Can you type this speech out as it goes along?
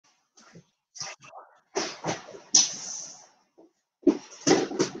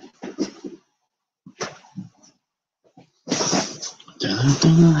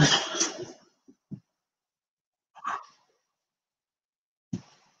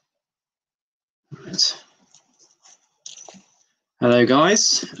Right. Hello,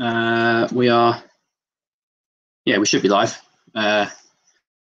 guys. We are, yeah, we should be live.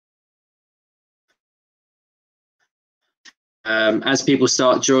 As people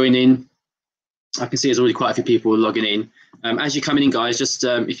start joining, I can see there's already quite a few people logging in. As you're coming in, guys, just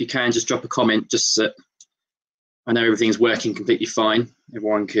if you can, just drop a comment. Just I know everything's working completely fine.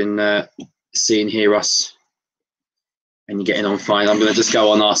 Everyone can see and hear us, and you're getting on fine. I'm going to just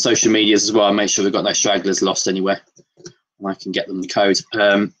go on our social medias as well and make sure we've got no stragglers lost anywhere, and I can get them the code.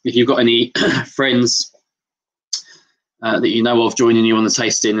 If you've got any friends that you know of joining you on the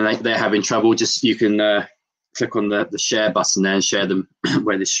tasting and they're having trouble, just you can click on the share button there and share them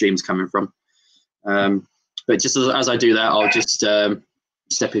where this stream's coming from. But just as I do that, I'll just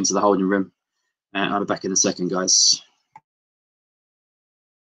step into the holding room, and I'll be back in a second, guys.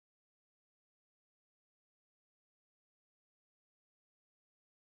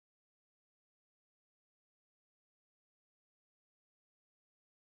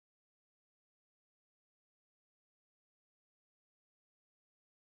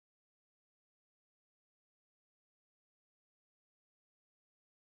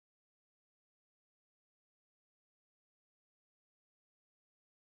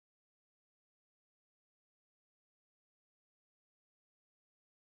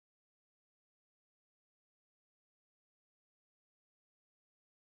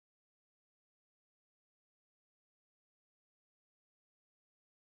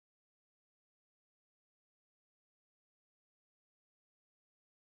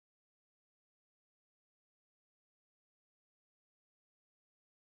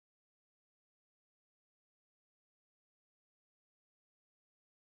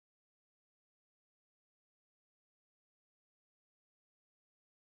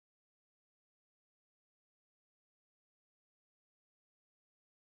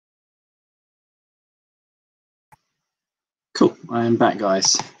 Cool, I am back,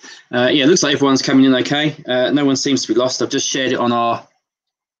 guys. Yeah, it looks like everyone's coming in okay. No one seems to be lost. I've just shared it on our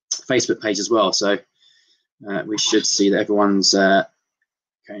Facebook page as well, so we should see that everyone's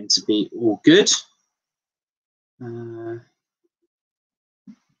going to be all good. Hope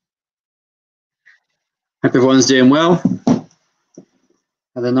everyone's doing well.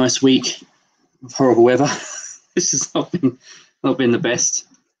 Had a nice week of horrible weather. This has not been the best.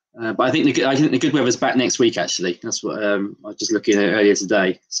 But I think the good weather's back next week, actually. That's what I was just looking at earlier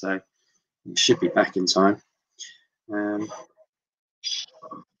today. So it should be back in time. And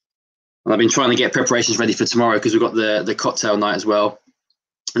I've been trying to get preparations ready for tomorrow because we've got the cocktail night as well.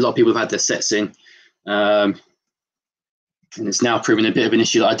 A lot of people have had their sets in. And it's now proving a bit of an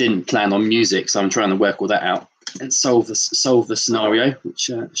issue that I didn't plan on music. So I'm trying to work all that out and solve the scenario, which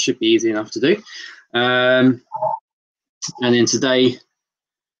should be easy enough to do. And then today,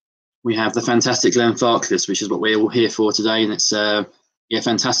 we have the fantastic Glenfarclas, which is what we're all here for today, and it's yeah,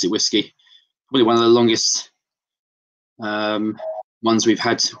 fantastic whiskey. Probably one of the longest ones we've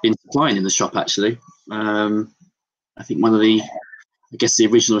been supplying in the shop, actually. I think one of the, I guess the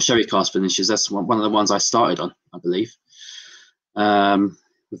original sherry cask finishes. That's one of the ones I started on, I believe.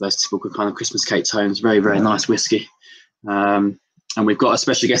 With those typical kind of Christmas cake tones, very, very nice whiskey. And we've got a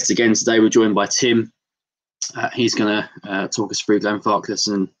special guest again today. We're joined by Tim. He's going to talk us through Glenfarclas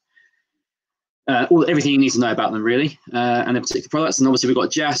and everything you need to know about them, really, and their particular products. And obviously we've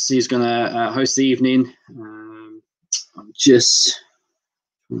got Jas, who's going to host the evening. I'm just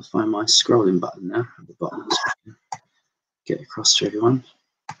trying to find my scrolling button now at the bottom, so I can get across to everyone.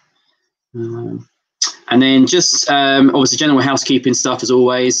 And then just obviously general housekeeping stuff as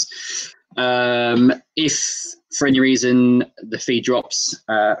always. If for any reason the feed drops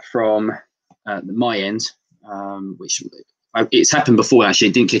from my end, which it's happened before, actually.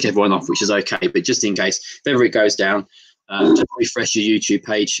 It didn't kick everyone off, which is okay, but just in case, if ever it goes down, just refresh your YouTube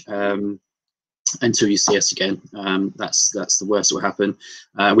page until you see us again. That's the worst that will happen.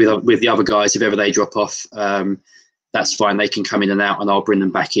 With the other guys, if ever they drop off, that's fine. They can come in and out, and I'll bring them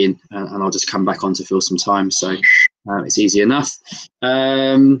back in, and I'll just come back on to fill some time. So it's easy enough.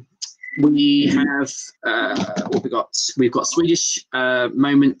 We have what we've got Swedish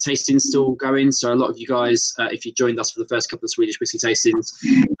moment tasting still going. So a lot of you guys, if you joined us for the first couple of Swedish whiskey tastings,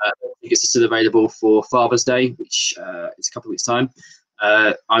 it's still available for Father's Day, which is a couple of weeks' time.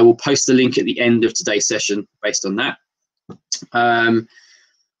 I will post the link at the end of today's session based on that.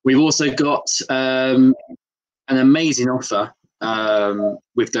 We've also got an amazing offer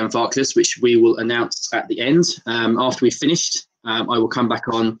with Glenfarclas, which we will announce at the end. After we've finished, I will come back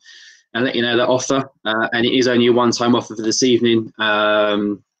on and let you know that offer. And it is only a one-time offer for this evening.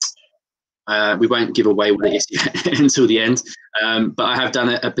 We won't give away what it is yet until the end. But I have done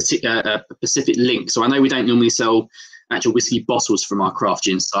a specific link. So I know we don't normally sell actual whiskey bottles from our craft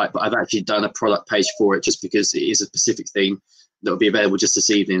gin site, but I've actually done a product page for it just because it is a specific thing that will be available just this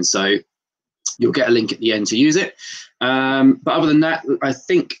evening. So you'll get a link at the end to use it. But other than that, I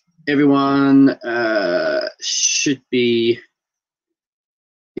think everyone should be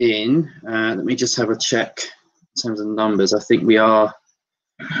in. Let me just have a check in terms of numbers. I think we are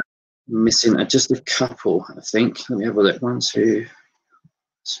missing just a couple, I think. Let me have a look. 1, 2,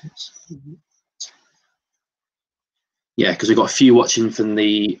 6. Yeah, because we've got a few watching from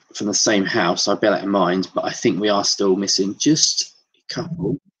the same house. I bear that in mind, but I think we are still missing just a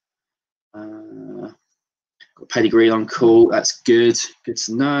couple. Got pedigree on, cool. That's good. Good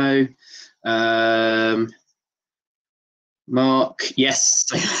to know. Mark, yes.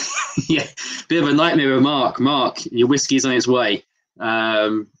 Yeah, bit of a nightmare with Mark. Mark, your whiskey's on its way.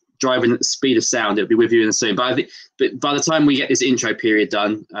 Driving at the speed of sound. It'll be with you in soon. But I think, by the time we get this intro period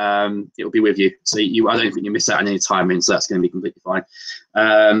done, it'll be with you. So I don't think you miss out on any timing. So that's going to be completely fine.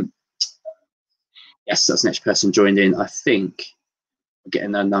 Yes, that's the next person joined in. I think we're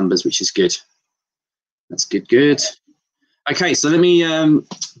getting their numbers, which is good. That's good. Good. Okay, so let me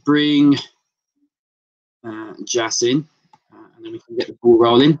bring Jas in, and then we can get the ball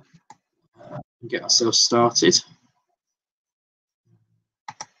rolling and get ourselves started.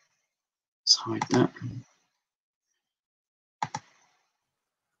 Let's hide that.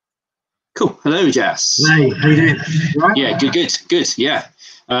 Cool. Hello, Jas. Hey, how you doing? You right? Yeah, good. Yeah.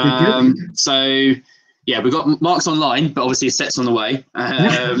 Good. So yeah, we've got Mark's online, but obviously his set's on the way.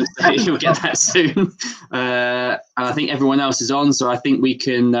 So we'll get that soon. And I think everyone else is on, so I think we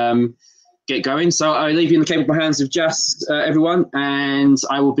can get going. So I leave you in the capable hands of Jas, everyone, and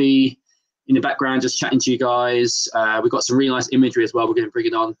I will be in the background just chatting to you guys. We've got some really nice imagery as well. We're going to bring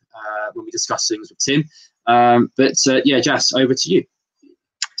it on when we discuss things with Tim. Yeah, Jas, over to you.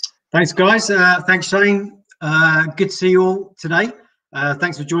 Thanks, guys. Thanks, Shane. Good to see you all today.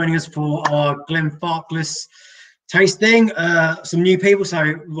 Thanks for joining us for our Glenfarclas tasting. Some new people.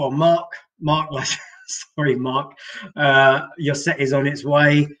 So, well, Mark, sorry, Mark. Your set is on its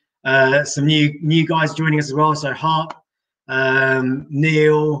way. Some new guys joining us as well. So, Harp,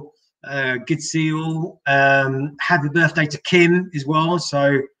 Neil, good to see you all. Happy birthday to Kim as well.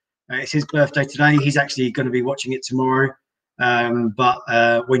 So, it's his birthday today. He's actually going to be watching it tomorrow. But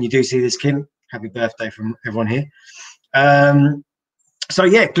when you do see this, Kim, happy birthday from everyone here. So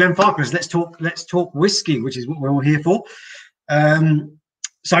yeah, Glenfarclas, let's talk whiskey, which is what we're all here for.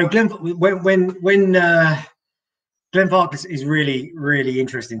 So when Glenfarclas is really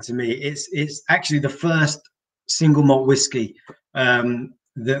interesting to me. It's actually the first single malt whiskey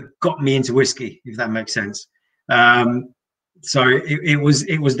that got me into whiskey, if that makes sense. So it was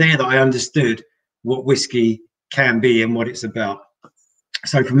there that I understood what whiskey can be and what it's about.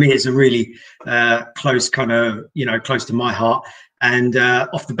 So for me, it's a really close kind of, close to my heart. And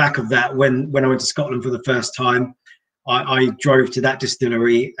off the back of that, when I went to Scotland for the first time, I drove to that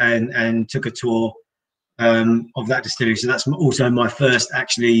distillery and took a tour of that distillery. So that's also my first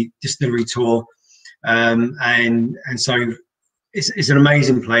actually distillery tour. And so it's an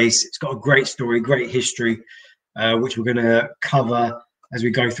amazing place. It's got a great story, great history, which we're going to cover as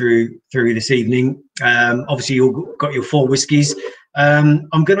we go through this evening. Obviously, you've got your 4 whiskies.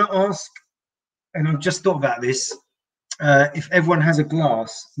 I'm going to ask, and I've just thought about this, if everyone has a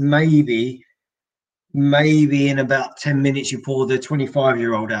glass, maybe in about 10 minutes you pour the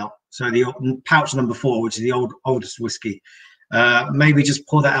 25-year-old out. So the pouch number 4, which is the oldest whiskey. Maybe just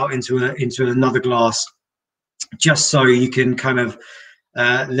pour that out into another glass, just so you can kind of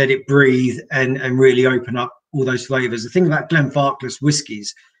let it breathe and really open up all those flavors. The thing about Glenfarclas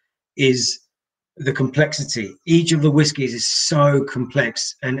whiskies is the complexity. Each of the whiskies is so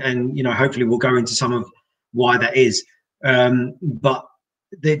complex, and hopefully we'll go into some of why that is. But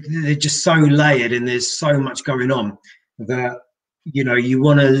they're just so layered, and there's so much going on that you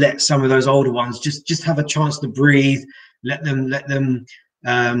want to let some of those older ones just have a chance to breathe. Let them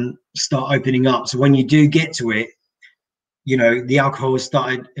start opening up. So when you do get to it, the alcohol has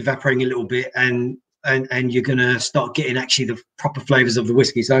started evaporating a little bit, and you're gonna start getting actually the proper flavors of the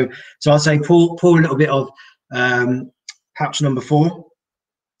whiskey. So I'd say pour a little bit of pouch number 4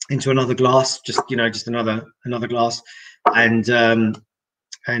 into another glass, just another glass, and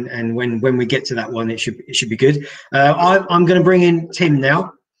when we get to that one, it should be good. I'm going to bring in Tim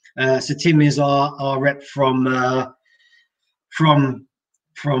now. So Tim is our rep from from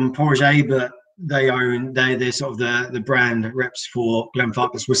Porget, but they're sort of the brand reps for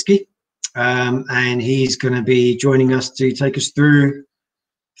Glenfarclas whiskey, and he's going to be joining us to take us through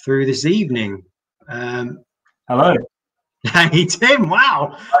this evening. Hello. Hey Tim,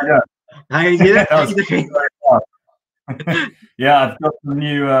 wow. Hi, how you doing? Yeah, I've got the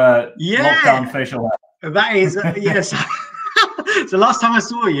new lockdown facial hair. That is yes. So last time I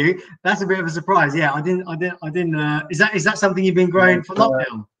saw you, that's a bit of a surprise. Yeah, I didn't. Is that something you've been growing for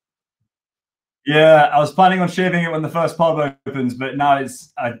lockdown? Yeah, I was planning on shaving it when the first pub opens, but now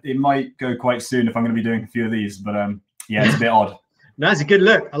it might go quite soon if I'm going to be doing a few of these. But yeah, it's a bit odd. No, it's a good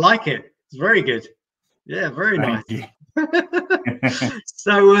look. I like it. It's very good. Yeah, very nice.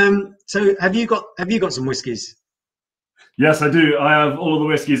 So have you got some whiskies? Yes, I do. I have all of the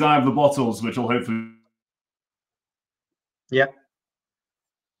whiskies. I have the bottles, which will hopefully. Yep.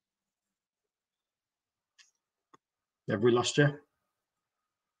 Have we lost you?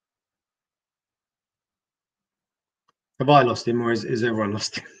 Have I lost him, or is everyone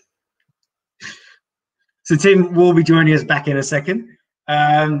lost him? So Tim will be joining us back in a second.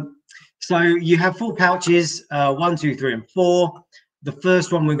 So you have 4 pouches, 1, 2, 3, and 4. The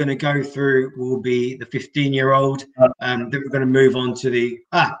first one we're going to go through will be the 15-year-old. Then we're going to move on to the.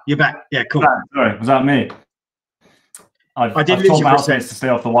 You're back. Yeah, cool. Sorry, was that me? I've told my housemates to stay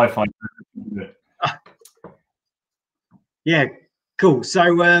off the Wi-Fi. Yeah, cool. So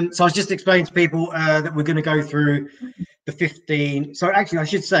I was just explaining to people that we're going to go through the 15. So actually, I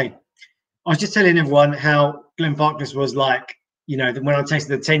should say, I was just telling everyone how Glenfarclas was like. You know, when I tasted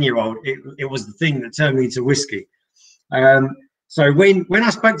the 10-year-old, it was the thing that turned me to whiskey. So when I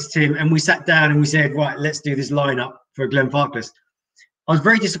spoke to Tim and we sat down and we said, right, let's do this lineup for Glenfarclas, I was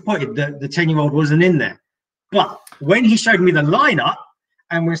very disappointed that the 10-year-old wasn't in there. But when he showed me the lineup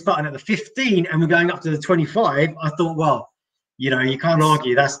and we're starting at the 15 and we're going up to the 25, I thought, well, you know, you can't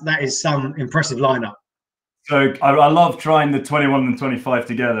argue that is some impressive lineup. So I love trying the 21 and 25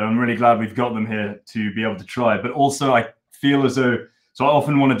 together. I'm really glad we've got them here to be able to try. But also I feel as though, so I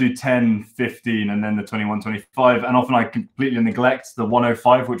often want to do 10, 15, and then the 21, 25. And often I completely neglect the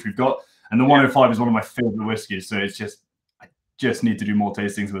 105, which we've got. And the 105 is one of my favorite whiskeys. So it's just, I just need to do more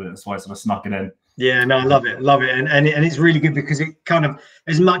tastings with it. That's why I sort of snuck it in. Yeah, no, I love it. Love it. And it's really good because it kind of,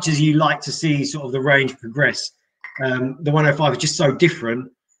 as much as you like to see sort of the range progress, the 105 is just so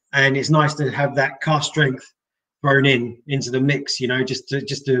different. And it's nice to have that cask strength thrown into the mix, you know, just to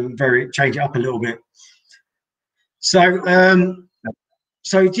change it up a little bit. So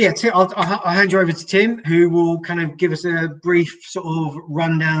yeah, Tim, I'll hand you over to Tim, who will kind of give us a brief sort of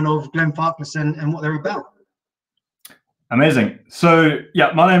rundown of Glenfarclas and what they're about. Amazing. So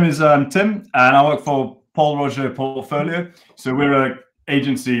yeah, my name is Tim, and I work for Paul Roger Portfolio. So we're a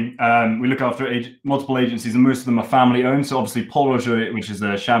agency. We look after multiple agencies, and most of them are family owned. So obviously Paul Roger, which is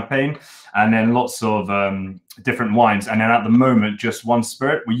a champagne, and then lots of different wines, and then at the moment just one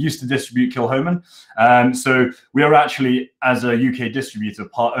spirit. We used to distribute Kilchoman, so we are actually, as a UK distributor,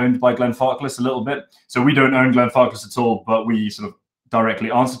 part owned by Glenfarclas a little bit. So we don't own Glenfarclas at all, but we sort of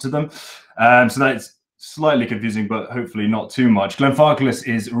directly answer to them. So that's slightly confusing, but hopefully not too much. Glenfarclas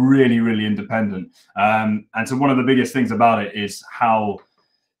is really, really independent, and so one of the biggest things about it is how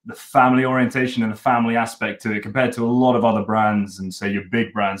the family orientation and the family aspect to it compared to a lot of other brands, and say your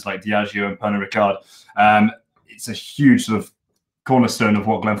big brands like Diageo and Pernod Ricard. It's a huge sort of cornerstone of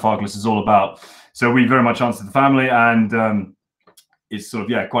what Glenfarclas is all about. So we very much answer the family, and it's sort of,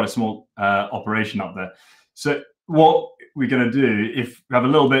 yeah, quite a small operation up there. So what we're going to do, if we have a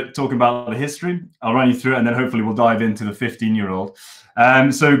little bit talking about the history, I'll run you through it, and then hopefully we'll dive into the 15-year-old.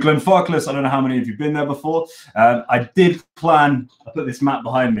 So Glenfarclas, I don't know how many of you have been there before. I did plan, I put this map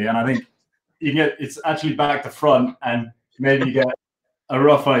behind me, and I think you get, it's actually back to front, and maybe you get a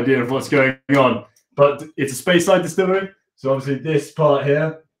rough idea of what's going on. But it's a Speyside distillery, so obviously this part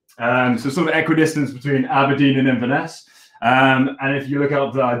here, so sort of equidistance between Aberdeen and Inverness. And if you look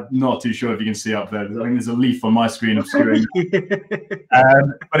up there, I'm not too sure if you can see up there. I think there's a leaf on my screen obscuring.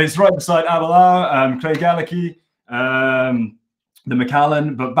 But it's right beside Aberlour, Craigellachie, the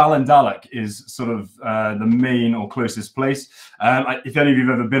Macallan, but Ballindallack is sort of the main or closest place. If any of you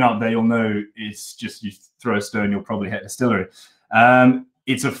have ever been up there, you'll know it's just, you throw a stone, you'll probably hit a distillery.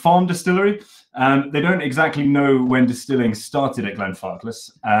 It's a farm distillery. They don't exactly know when distilling started at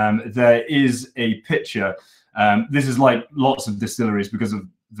Glenfarclas. There is a picture. This is like lots of distilleries, because of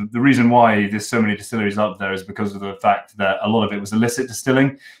the reason why there's so many distilleries up there is because of the fact that a lot of it was illicit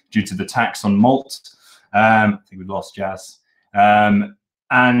distilling due to the tax on malt. I think we lost Jazz. So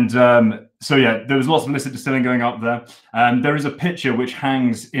yeah, there was lots of illicit distilling going up there. There is a picture which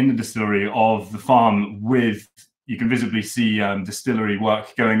hangs in the distillery of the farm with, you can visibly see distillery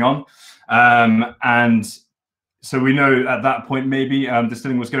work going on. And so we know at that point maybe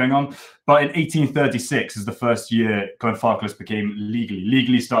distilling was going on. But in 1836 is the first year Glenfarclas became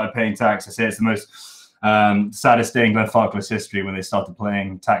legally started paying tax. I say it's the most saddest day in Glenfarclas history when they started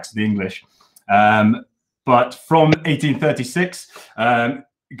paying tax to the English. But from 1836,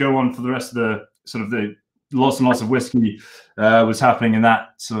 go on for the rest of the sort of the lots and lots of whiskey was happening in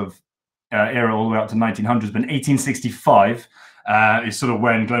that sort of era all the way up to 1900s. But in 1865 is sort of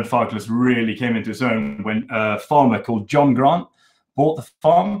when Glenfarclas really came into its own, when a farmer called John Grant bought the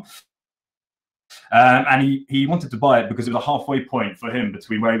farm. And he wanted to buy it because it was a halfway point for him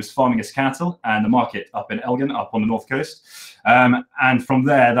between where he was farming his cattle and the market up in Elgin, up on the north coast. And from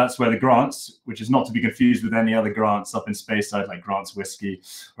there, that's where the Grants, which is not to be confused with any other Grants up in Speyside, like Grant's Whiskey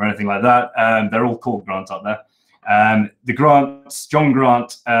or anything like that. They're all called Grant up there. The Grants, John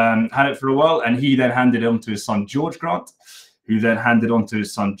Grant, had it for a while, and he then handed it on to his son George Grant, who then handed it on to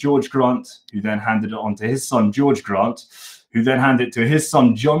his son George Grant, who then handed it on to his son George Grant, who then handed it to his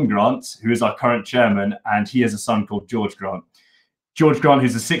son John Grant, who is our current chairman, and he has a son called George Grant. George Grant,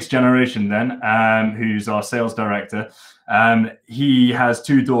 who's the sixth generation then, who's our sales director. He has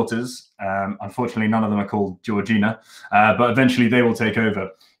two daughters. Unfortunately, none of them are called Georgina, but eventually they will take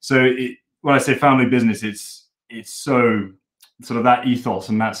over. So when I say family business, it's so sort of that ethos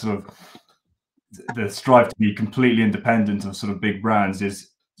and that sort of the strive to be completely independent of sort of big brands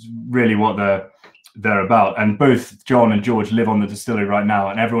is really what they're about. And both John and George live on the distillery right now,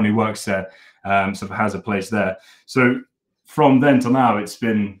 and everyone who works there sort of has a place there. So from then till now, it's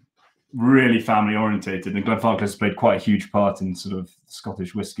been really family orientated, and Glenfarclas has played quite a huge part in sort of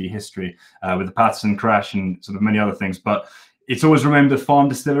Scottish whiskey history with the Patterson crash and sort of many other things. But it's always remained a farm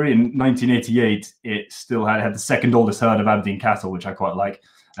distillery. In 1988, it still had the second oldest herd of Aberdeen cattle, which I quite like.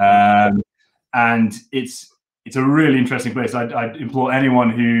 And it's a really interesting place. I'd implore anyone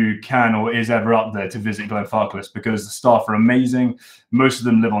who can or is ever up there to visit Glenfarclas, because the staff are amazing. Most of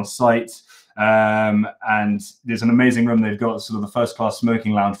them live on site. And there's an amazing room. They've got sort of the first class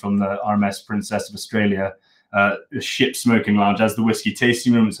smoking lounge from the RMS Princess of Australia, the ship smoking lounge as the whiskey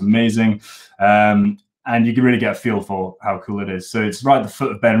tasting room. It's amazing. And you can really get a feel for how cool it is. So it's right at the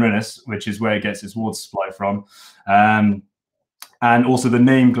foot of Ben Rinnes, which is where it gets its water supply from. And also the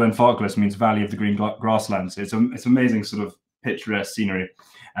name Glenfarclas means Valley of the Green Grasslands. So it's amazing sort of picturesque scenery,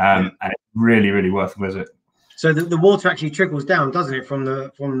 and it's really, really worth a visit. So the water actually trickles down, doesn't it, from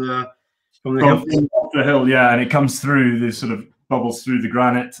the hill? Yeah, and it comes through. This sort of bubbles through the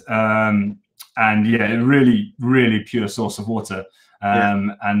granite, and yeah, a really, really pure source of water.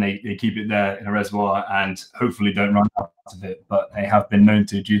 And they keep it there in a reservoir and hopefully don't run out of it, but they have been known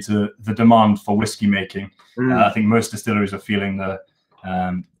to due to the demand for whiskey making. I think most distilleries are feeling the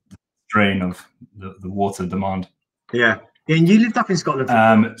drain of the water demand. Yeah, and you lived up in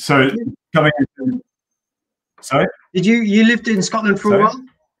Scotland. So coming in, sorry, you lived in Scotland for a while?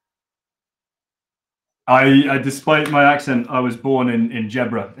 I despite my accent, I was born in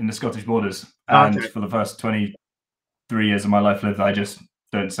Jedburgh in the Scottish borders, and for the first 23 years of my life lived. I just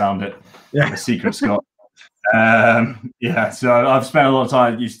don't sound it. Yeah, a secret Scot. Yeah, so I've spent a lot of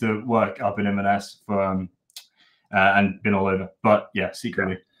time. Used to work up in Inverness for and been all over, but yeah,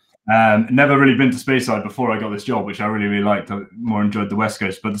 secretly. Never really been to Speyside before I got this job, which I really, really liked. I more enjoyed the West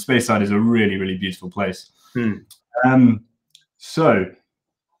Coast, but the Speyside is a really, really beautiful place. So,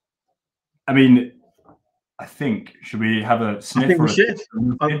 I mean, I think, should we have a sniff? I think we should.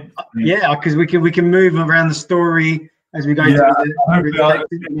 Yeah, because we can move around the story as we go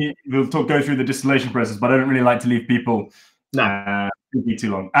through we'll go through the distillation process, but I don't really like to leave people too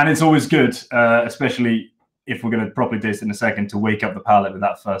long. And it's always good, especially if we're going to properly taste it in a second, to wake up the palate with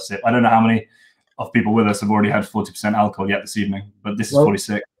that first sip. I don't know how many of people with us have already had 40% alcohol yet this evening, but this is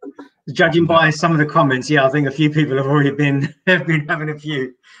 46. Judging by some of the comments, yeah, I think a few people have already been having a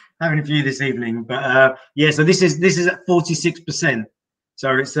few this evening. But yeah, so this is at 46%.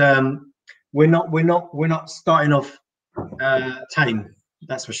 So it's we're not starting off tame,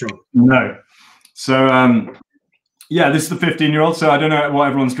 that's for sure. No. So yeah, this is the 15-year-old. So I don't know what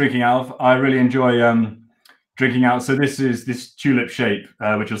everyone's drinking out of. I really enjoy drinking out. So this is this tulip shape,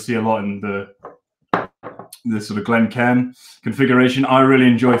 which you'll see a lot in the sort of Glencairn configuration. I really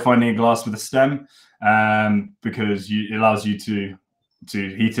enjoy finding a glass with a stem because it allows you to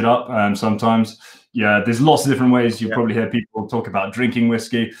heat it up sometimes. Yeah, there's lots of different ways. You'll probably hear people talk about drinking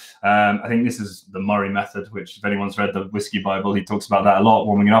whiskey. I think this is the Murray method, which if anyone's read the Whiskey Bible, he talks about that a lot,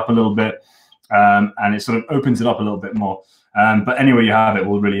 warming it up a little bit. And it sort of opens it up a little bit more. But anyway you have it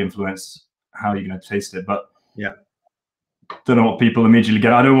will really influence how you're going to taste it. But yeah, don't know what people immediately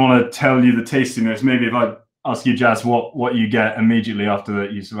get. I don't want to tell you the tasting notes. Maybe if I ask you, Jazz, what you get immediately after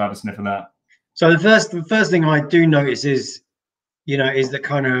that you sort of have a sniff of that. So the first thing I do notice is, is the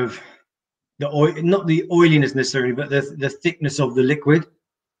kind of the oil, not the oiliness necessarily, but the thickness of the liquid,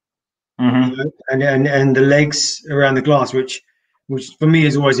 and the legs around the glass, which for me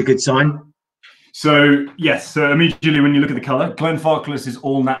is always a good sign. So yes, so immediately when you look at the color, Glenfarclas is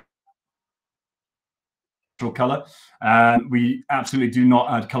all natural color. We absolutely do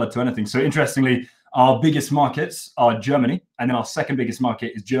not add color to anything. So interestingly, our biggest markets are Germany, and then our second biggest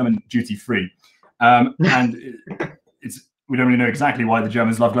market is German duty-free. And we don't really know exactly why the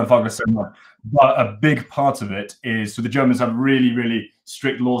Germans love Glenfarclas so much, but a big part of it is, so the Germans have really, really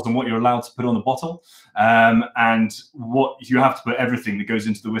strict laws on what you're allowed to put on the bottle, and what you have to put everything that goes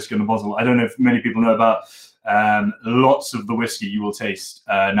into the whiskey on the bottle. I don't know if many people know about lots of the whiskey you will taste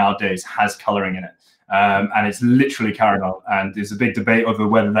nowadays has coloring in it. And it's literally caramel, and there's a big debate over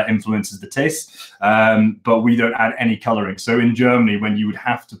whether that influences the taste, but we don't add any coloring. So in Germany, when you would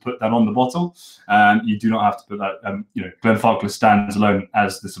have to put that on the bottle, you do not have to put that. Glenfarclas stands alone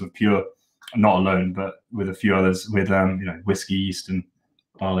as the sort of pure, not alone, but with a few others, with whiskey, yeast, and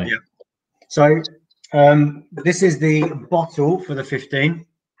barley. Yeah. So this is the bottle for the 15.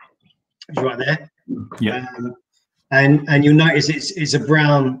 It's right there. Yeah. And you'll notice it's a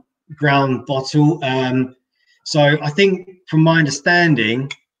brown bottle. So I think, from my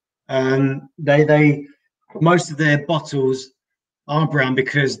understanding, they most of their bottles are brown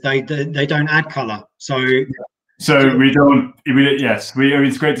because they don't add color. So we don't. Yes,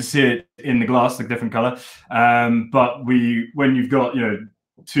 it's great to see it in the glass, like different color. But when you've got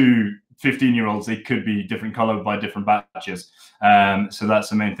two 15-year-olds, they could be different color by different batches. So that's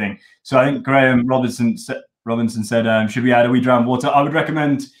the main thing. So I think Graham Robinson said, should we add a wee dram of water? I would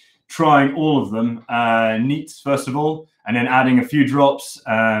recommend trying all of them neat first of all, and then adding a few drops.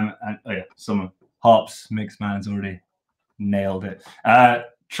 Some Harps mixed man's already nailed it.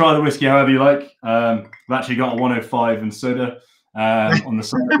 Try the whiskey however you like. I've actually got a 105 and soda on the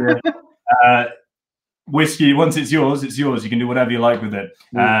side here. Whiskey, once it's yours, it's yours. You can do whatever you like with it.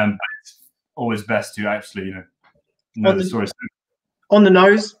 But it's always best to actually know the story. On the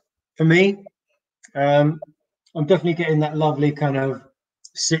nose, for me, I'm definitely getting that lovely kind of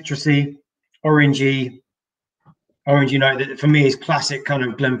citrusy, orangey note that for me is classic kind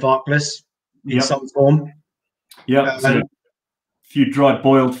of Glenfarclas in some form. Yeah, so a few dried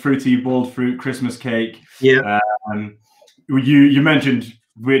fruity boiled fruit, Christmas cake. Yeah. You mentioned,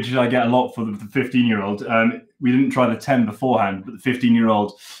 which I get a lot for the 15-year-old. We didn't try the 10 beforehand, but the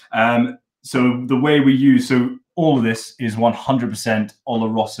 15-year-old. So the way we use, all of this is 100%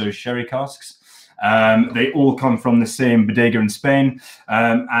 Oloroso sherry casks. They all come from the same bodega in Spain,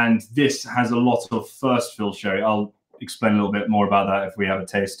 and this has a lot of first fill sherry. I'll explain a little bit more about that if we have a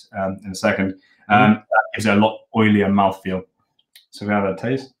taste in a second. That gives it a lot oilier mouthfeel. So we have a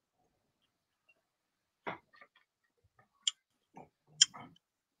taste.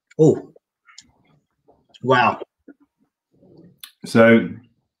 Oh, wow. So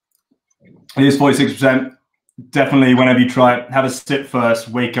it is 46%. Definitely, whenever you try it, have a sip first,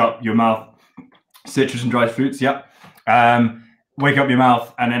 wake up your mouth. Citrus and dried fruits, yeah. Wake up your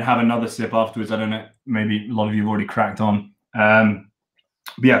mouth and then have another sip afterwards. I don't know, maybe a lot of you have already cracked on. But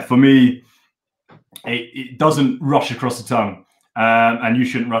yeah, for me, it doesn't rush across the tongue. And you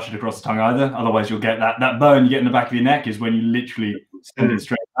shouldn't rush it across the tongue either. Otherwise, you'll get that burn you get in the back of your neck is when you literally send it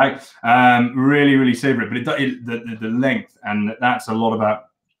straight back. Really, really savor it. But the length, and that's a lot about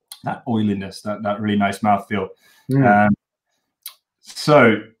that oiliness, that really nice mouthfeel.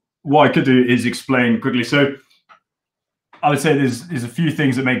 So what I could do is explain quickly. So I would say there's a few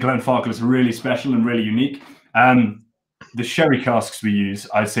things that make Glenfarclas really special and really unique. The sherry casks we use,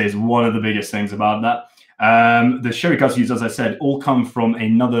 I'd say, is one of the biggest things about that. The sherry casks used, as I said, all come from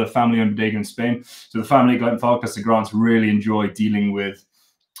another family-owned bodega in Spain. So the family at Glenfarclas, the Grants, really enjoy dealing with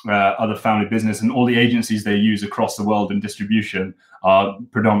other family business, and all the agencies they use across the world in distribution are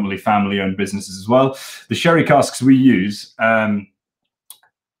predominantly family-owned businesses as well. The sherry casks we use,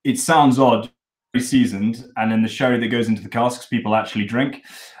 it sounds odd, very seasoned, and then the sherry that goes into the casks people actually drink.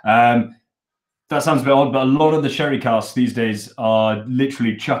 That sounds a bit odd, but a lot of the sherry casks these days are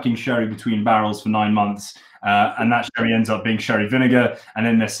literally chucking sherry between barrels for 9 months, and that sherry ends up being sherry vinegar, and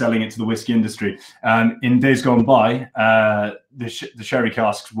then they're selling it to the whiskey industry. In days gone by, the sherry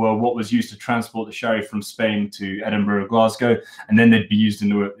casks were what was used to transport the sherry from Spain to Edinburgh or Glasgow, and then they'd be used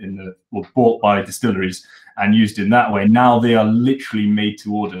bought by distilleries and used in that way. Now they are literally made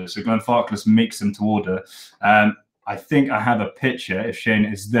to order. So Glenfarclas makes them to order. I think I have a picture, if Shane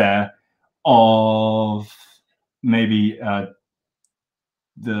is there, of maybe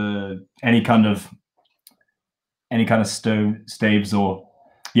any kind of any kind of staves or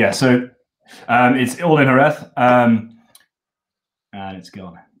so it's all in Jerez, and it's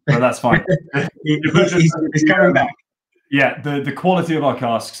gone, but that's fine. He's coming back. Yeah, the quality of our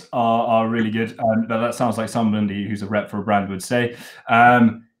casks are really good, but that sounds like somebody who's a rep for a brand would say.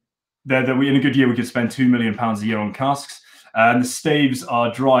 That we in a good year we could spend £2 million a year on casks. The staves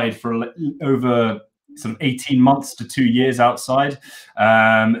are dried for over sort of 18 months to 2 years outside.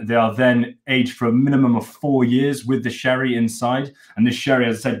 They are then aged for a minimum of 4 years with the sherry inside, and this sherry,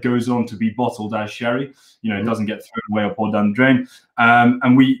 as I said, goes on to be bottled as sherry. You know, it doesn't get thrown away or poured down the drain.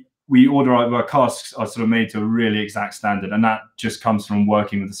 And we order our casks are sort of made to a really exact standard, and that just comes from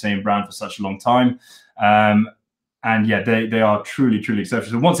working with the same brand for such a long time. And yeah, they are truly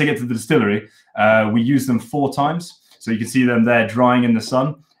exceptional. So once they get to the distillery, we use them 4 times. So you can see them there drying in the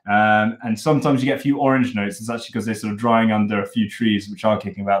sun. And sometimes you get a few orange notes. It's actually because they're sort of drying under a few trees which are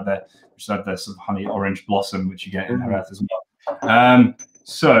kicking about there, which have their sort of honey orange blossom, which you get in Jerez as well.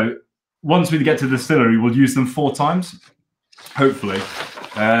 So once we get to the distillery, we'll use them 4 times, hopefully.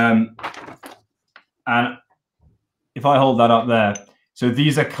 And if I hold that up there, so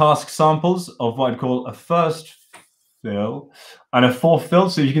these are cask samples of what I'd call a first fill and a fourth fill.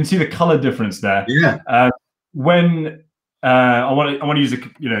 So you can see the color difference there. Yeah. When I want to use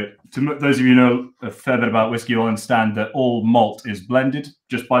to those of you who know a fair bit about whiskey, you'll understand that all malt is blended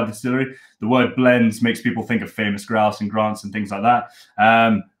just by the distillery. The word blends makes people think of Famous Grouse and Grants and things like that.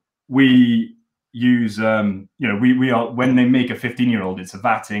 We use when they make a 15-year-old, it's a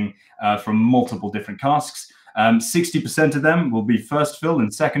vatting from multiple different casks. 60% of them will be first fill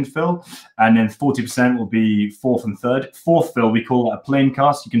and second fill, and then 40% will be fourth and third. Fourth fill, we call that a plain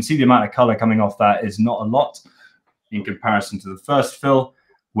cask. You can see the amount of color coming off that is not a lot in comparison to the first fill,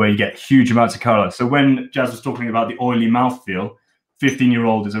 where you get huge amounts of color. So when Jazz was talking about the oily mouthfeel,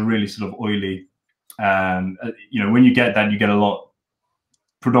 15-year-old is a really sort of oily, when you get that, you get a lot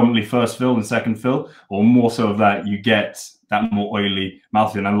predominantly first fill and second fill, or more so of that, you get that more oily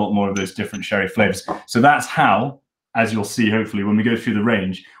mouthfeel and a lot more of those different sherry flavors. So that's how, as you'll see, hopefully, when we go through the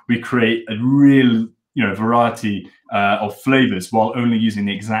range, we create a real, variety of flavors while only using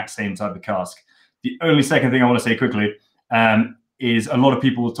the exact same type of cask. The only second thing I want to say quickly is a lot of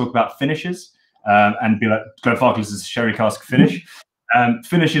people will talk about finishes and be like, Glenfarclas is a sherry cask finish.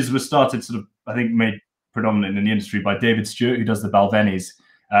 Finishes were started sort of, I think, made predominant in the industry by David Stewart, who does the Balvenis.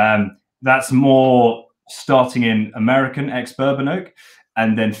 That's more starting in American ex-bourbon oak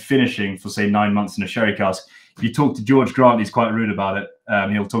and then finishing for, say, 9 months in a sherry cask. If you talk to George Grant, he's quite rude about it.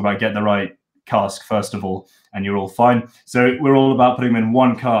 He'll talk about get the right cask first of all, and you're all fine. So we're all about putting them in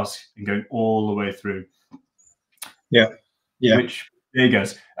one cask and going all the way through. Yeah. Which, there he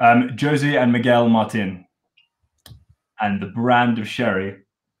goes. Jose and Miguel Martin. And the brand of sherry,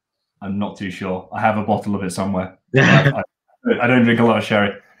 I'm not too sure. I have a bottle of it somewhere. I don't drink a lot of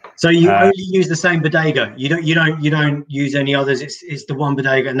sherry. So you only use the same bodega. You don't use any others. It's the one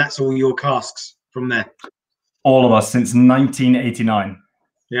bodega, and that's all your casks from there. All of us since 1989.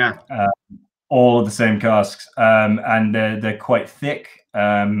 Yeah. All of the same casks, and they're quite thick.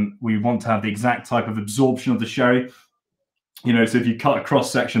 We want to have the exact type of absorption of the sherry. So if you cut a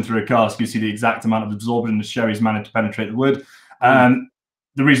cross section through a cask, you see the exact amount of absorption the sherry's managed to penetrate the wood.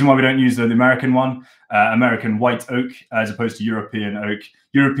 The reason why we don't use the American one, American white oak, as opposed to European oak.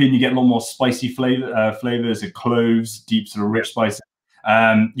 European, you get a lot more spicy flavors of cloves, deep sort of rich spices.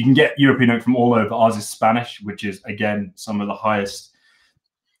 You can get European oak from all over. Ours is Spanish, which is, again, some of the highest.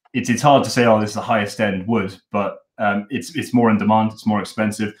 It's hard to say, oh, this is the highest end wood, but it's more in demand. It's more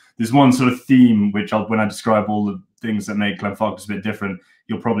expensive. There's one sort of theme, which when I describe all the things that make Glenfarclas a bit different,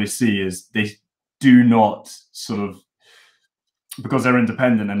 you'll probably see is they do not sort of, because they're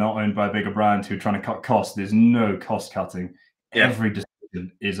independent and not owned by a bigger brand who are trying to cut costs, there's no cost cutting. Yeah. Every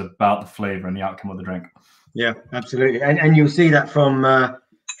decision is about the flavor and the outcome of the drink. Yeah, absolutely. And you'll see that from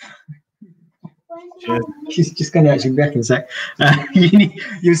she's just going to actually back in a sec.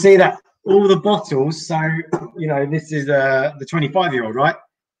 You'll see that all the bottles, so this is the 25-year-old, right?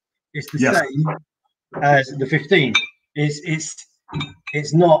 It's the same as the 15.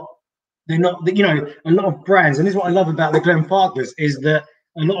 It's not. They're not, a lot of brands, and this is what I love about the Glenfarclas, is that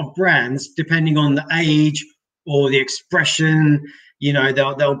a lot of brands, depending on the age or the expression,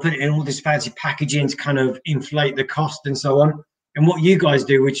 they'll put it in all this fancy packaging to kind of inflate the cost and so on. And what you guys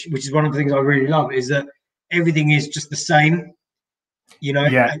do, which is one of the things I really love, is that everything is just the same,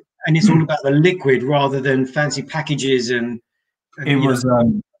 and it's all about the liquid rather than fancy packages. And it was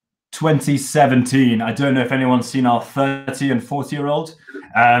 2017. I don't know if anyone's seen our 30 and 40-year-old.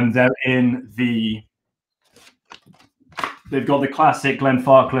 They've got the classic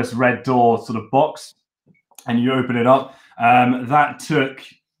Glenfarclas red door sort of box. and you open it up. That took,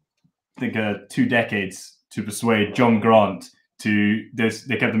 I think, 2 decades to persuade John Grant to this.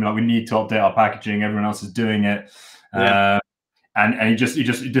 They kept them like, we need to update our packaging. Everyone else is doing it. Yeah. And he just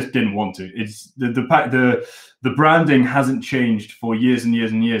didn't want to. It's the branding hasn't changed for years and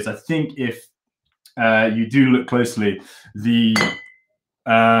years and years. I think if you do look closely, the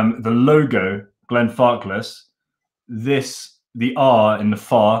logo Glenfarclas, the R in the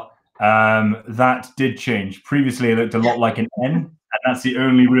far, that did change. Previously, it looked a lot like an N, and that's the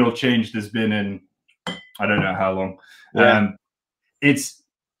only real change there's been in I don't know how long. Yeah.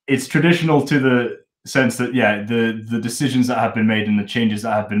 It's traditional to the sense that the decisions that have been made and the changes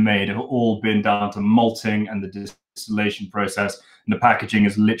that have been made have all been down to malting and the distillation process, and the packaging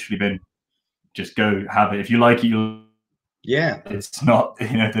has literally been just go have it. If you like it, it's not,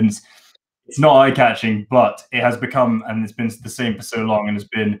 then it's not eye-catching, but it has become, and it's been the same for so long, and has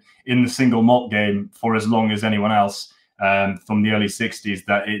been in the single malt game for as long as anyone else, from the early 60s,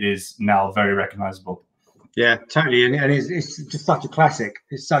 that it is now very recognizable. Yeah, totally, and it's just such a classic.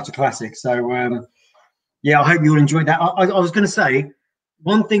 It's such a classic. So yeah, I hope you all enjoyed that. I was going to say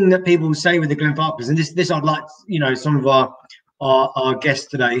one thing that people say with the Glenfarclas, and this I'd like, some of our guests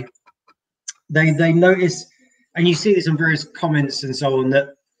today, they notice, and you see this in various comments and so on, that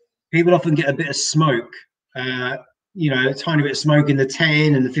people often get a bit of smoke, a tiny bit of smoke in the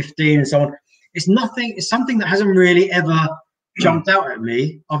 10 and the 15 and so on. It's something that hasn't really ever jumped out at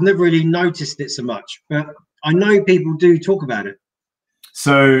me. I've never really noticed it so much, but I know people do talk about it.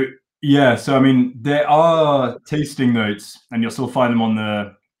 So yeah, I mean, there are tasting notes, and you'll still find them on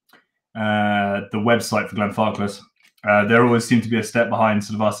the website for Glenfarclas. There always seem to be a step behind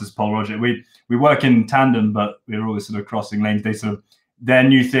sort of us as Paul Roger. We work in tandem, but we're always sort of crossing lanes. Their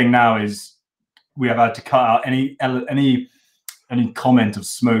new thing now is we have had to cut out any comment of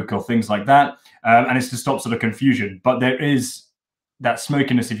smoke or things like that, and it's to stop sort of confusion. But there is that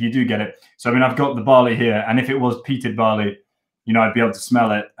smokiness if you do get it. So I mean, I've got the barley here, and if it was peated barley, I'd be able to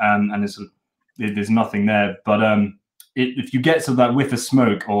smell it, and there's nothing there. But if you get sort of that whiff of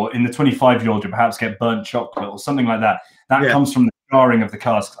smoke, or in the 25-year-old, you perhaps get burnt chocolate or something like that. That comes from the jarring of the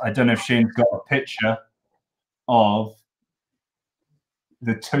cask. I don't know if Shane's got a picture of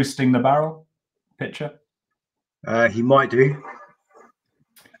the toasting the barrel picture. He might do.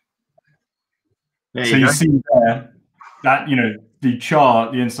 So you see there that the char,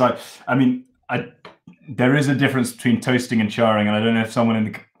 the inside. I mean, there is a difference between toasting and charring, and I don't know if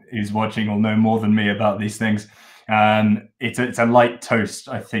someone who's watching will know more than me about these things. It's a light toast,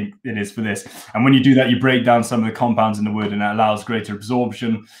 I think it is for this. And when you do that, you break down some of the compounds in the wood, and it allows greater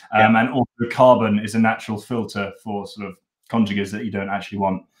absorption. And also, carbon is a natural filter for sort of conjugates that you don't actually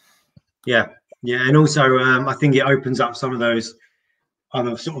want. Yeah, and also I think it opens up some of those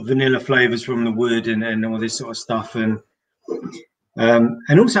other sort of vanilla flavors from the wood and all this sort of stuff. And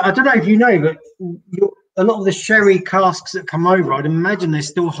also, I don't know if you know, but a lot of the sherry casks that come over, I'd imagine they're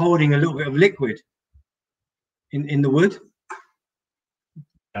still holding a little bit of liquid in the wood.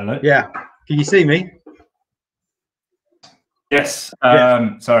 Hello? Yeah. Can you see me? Yes.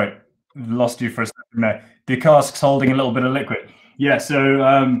 Sorry, lost you for a second there. The cask's holding a little bit of liquid. Yeah,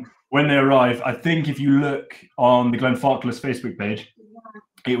 so when they arrive, I think if you look on the Glenfarclas Facebook page,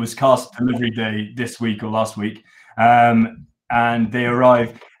 it was cask delivery day this week or last week. And they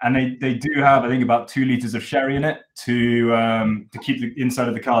arrive, and they do have, I think, about 2 liters of sherry in it to keep the inside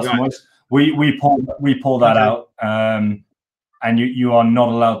of the cask moist. We pour that out, and you are not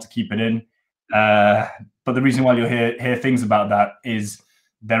allowed to keep it in. But the reason why you'll hear things about that is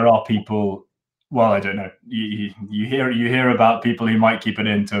there are people. Well, I don't know. You hear about people who might keep it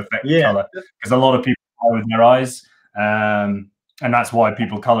in to affect the color, because a lot of people color with their eyes, and that's why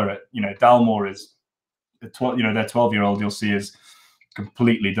people color it. Dalmore is their 12-year-old. You'll see is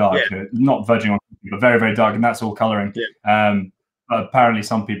completely dark, not verging on, but very, very dark, and that's all coloring. But apparently,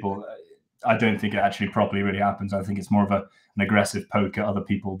 some people, I don't think it actually properly really happens. I think it's more of an aggressive poke at other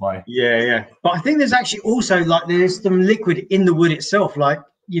people by. Yeah. But I think there's actually also there's some liquid in the wood itself,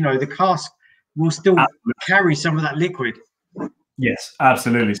 the cask will still carry some of that liquid. Yes,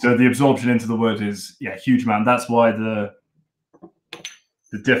 absolutely. So the absorption into the wood is huge amount. That's why the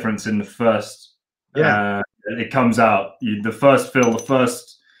difference in the first it comes out. The first fill, the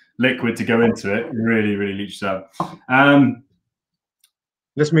first liquid to go into it really, really leaches out.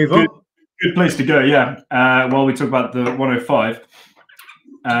 Let's move on. Good place to go, while we talk about the 105,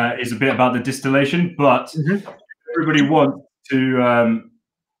 is a bit about the distillation, but everybody wants to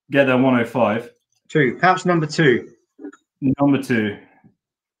get their 105. Pouch number 2. Number 2.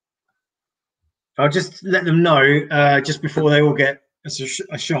 I'll just let them know just before they all get it's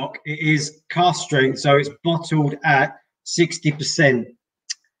a shock. It is cask strength, so it's bottled at 60%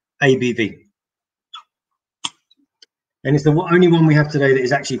 ABV, and it's the only one we have today that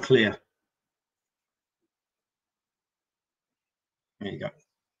is actually clear. There you go.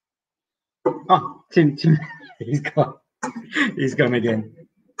 Oh, Tim, he's gone again.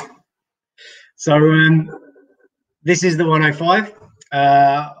 So this is the 105.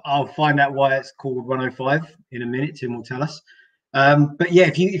 I'll find out why it's called 105 in a minute. Tim will tell us. But yeah,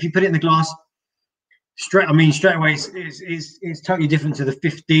 if you put it in the glass, straight away it's totally different to the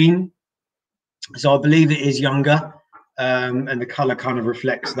 15. So I believe it is younger, and the color kind of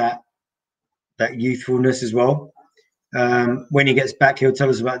reflects that youthfulness as well. When he gets back, he'll tell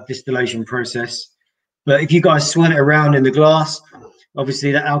us about the distillation process. But if you guys swirl it around in the glass,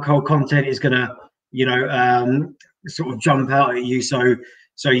 obviously that alcohol content is gonna, sort of jump out at you. So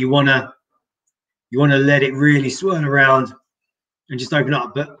you wanna let it really swirl around and just open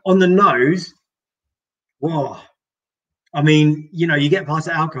up. But on the nose, whoa! I mean, you get past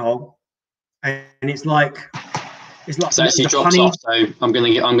the alcohol, and it's like so actually drops honey. off. So I'm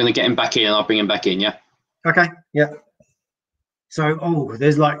gonna get him back in, and I'll bring him back in. Yeah. Okay. Yeah. So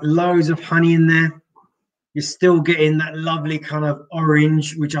there's like loads of honey in there. You're still getting that lovely kind of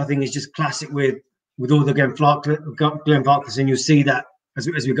orange, which I think is just classic with all the Glenfarclas, and you'll see that as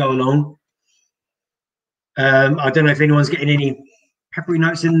we go along. I don't know if anyone's getting any peppery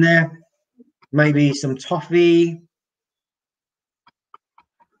notes in there. Maybe some toffee.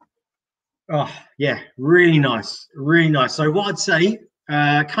 Oh yeah, really nice, really nice. So what I'd say,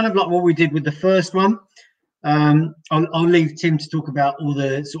 kind of like what we did with the first one. I'll leave Tim to talk about all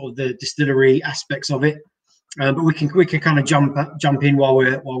the sort of the distillery aspects of it, but we can kind of jump in while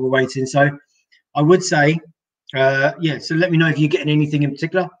we're waiting. So I would say, yeah. So let me know if you're getting anything in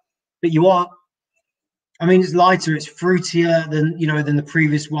particular. But you are. I mean, it's lighter, it's fruitier than the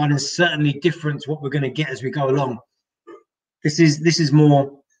previous one, and certainly different to what we're going to get as we go along. This is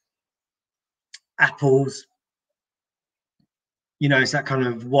more apples. It's that kind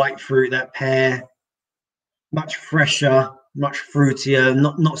of white fruit, that pear. Much fresher, much fruitier,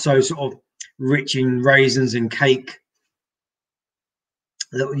 not so sort of rich in raisins and cake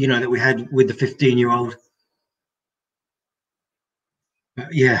that we had with the 15-year-old.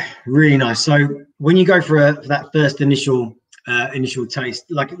 Yeah, really nice. So when you go for that first initial taste,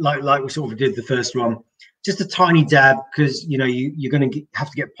 like we sort of did the first one, just a tiny dab, because you're going to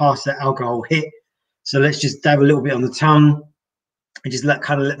have to get past that alcohol hit. So let's just dab a little bit on the tongue and just let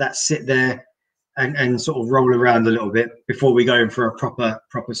that sit there. And sort of roll around a little bit before we go in for a proper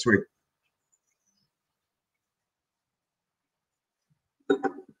sweep.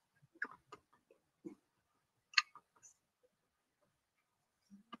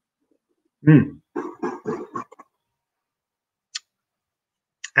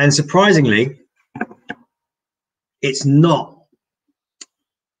 And surprisingly, it's not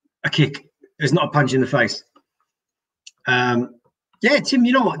a kick. It's not a punch in the face. Yeah, Tim,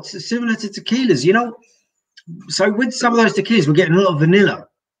 you know what? It's similar to tequilas, So with some of those tequilas, we're getting a lot of vanilla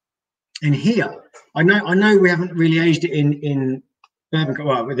in here. I know we haven't really aged it in bourbon.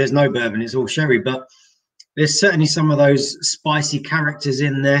 Well, there's no bourbon; it's all sherry. But there's certainly some of those spicy characters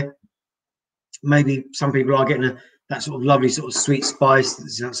in there. Maybe some people are getting that sort of lovely sort of sweet spice.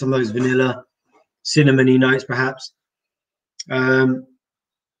 Some of those vanilla, cinnamony notes, perhaps.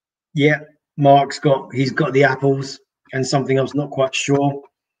 Yeah, Mark's got the apples. And something else, not quite sure.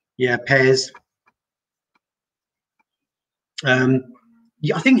 Yeah, pears.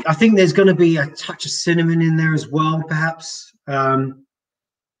 Yeah, I think there's going to be a touch of cinnamon in there as well, perhaps. I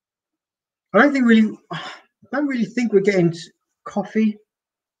don't really think we're getting coffee.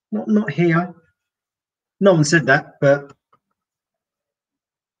 Not here. No one said that, but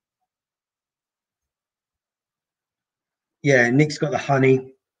yeah, Nick's got the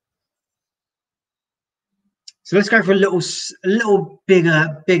honey. So let's go for a little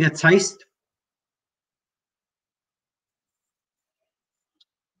bigger taste.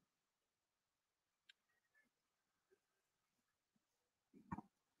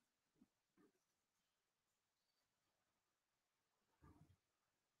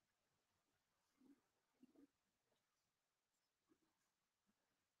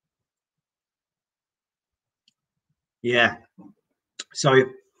 Yeah. So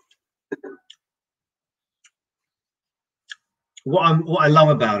what I love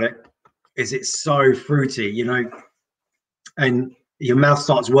about it is it's so fruity, and your mouth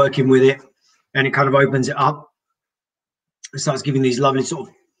starts working with it, and it kind of opens it up. It starts giving these lovely sort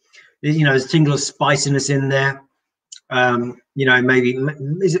of, there's a tingle of spiciness in there. Maybe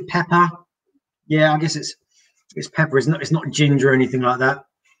is it pepper? Yeah, I guess it's It's pepper. It's not ginger or anything like that.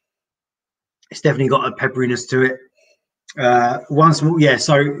 It's definitely got a pepperiness to it. One small, yeah.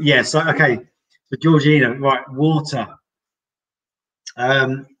 So okay. So Georgina, right? Water.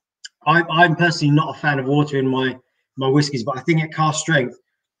 I'm personally not a fan of water in my whiskies, but I think at cask strength,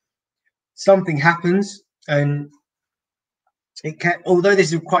 something happens, and it can. Although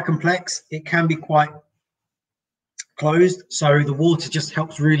this is quite complex, it can be quite closed. So the water just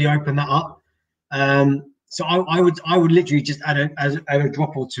helps really open that up. So I would literally just add a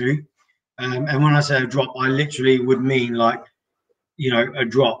drop or two. And when I say a drop, I literally would mean like, a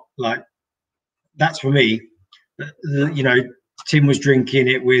drop. Like that's for me. Tim was drinking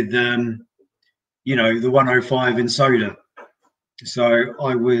it with, the 105 in soda. So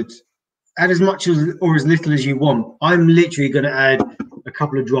I would add as much or as little as you want. I'm literally going to add a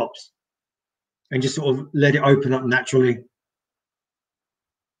couple of drops and just sort of let it open up naturally.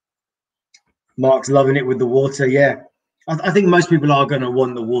 Mark's loving it with the water. Yeah, I think most people are going to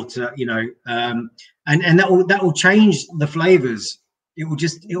want the water, and that will change the flavors. It will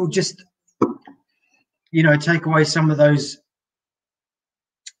just take away some of those.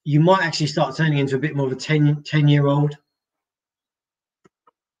 You might actually start turning into a bit more of a 10-year-old.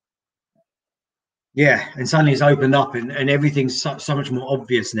 Yeah, and suddenly it's opened up and everything's so much more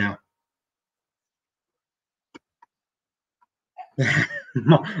obvious now.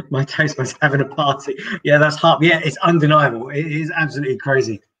 my taste buds having a party. Yeah, that's hard. Yeah, it's undeniable. It is absolutely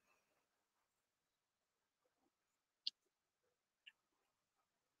crazy.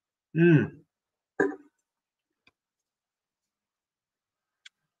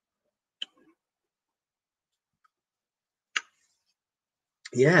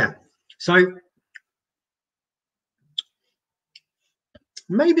 Yeah. So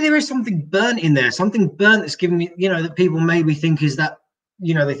maybe there is something burnt in there, something burnt that's giving me, that people maybe think is that,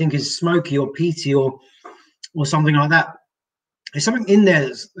 they think is smoky or peaty or something like that. There's something in there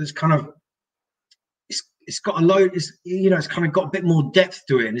that's kind of, it's got a load, it's kind of got a bit more depth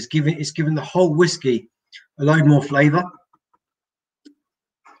to it, and it's giving the whole whiskey a load more flavor.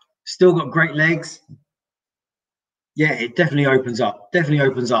 Still got great legs. Yeah, it definitely opens up.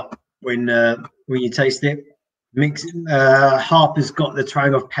 When you taste it. Harper's got the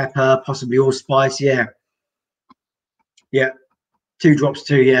twang of pepper, possibly allspice. Yeah, 2 drops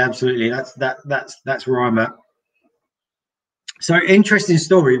too. Yeah, absolutely. That's where I'm at. So interesting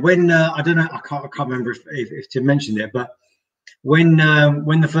story. When I don't know, I can't remember if Tim mentioned it, but when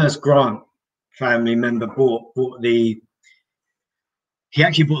the first Grant family member he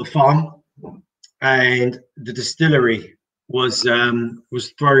actually bought the farm, and the distillery was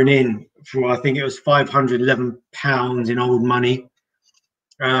thrown in for, I think it was £511 in old money,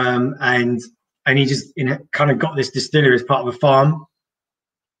 and he just kind of got this distillery as part of a farm,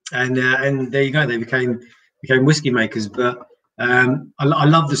 and there you go, they became whiskey makers. But I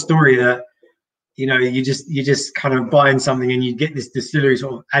love the story that you just kind of buying something and you get this distillery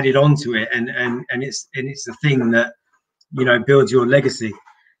sort of added onto it, and it's the thing that builds your legacy.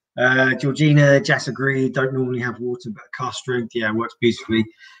 Georgina, Jess agreed. Don't normally have water, but cask strength, yeah, works beautifully.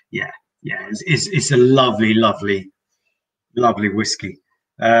 Yeah, it's a lovely whiskey.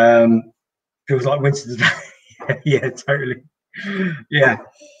 Feels like winter today. Yeah, totally. Yeah.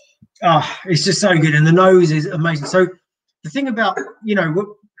 It's just so good, and the nose is amazing. So the thing about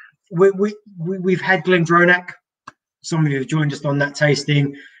we've had Glendronach. Some of you have joined us on that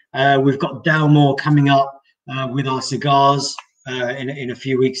tasting. We've got Dalmore coming up with our cigars in a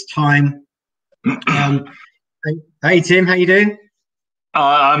few weeks' time. Hey Tim, how you doing?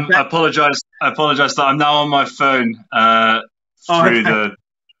 I apologise that I'm now on my phone through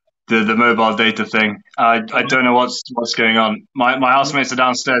the mobile data thing. I don't know what's going on. My housemates are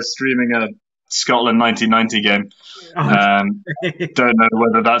downstairs streaming a Scotland 1990 game. Don't know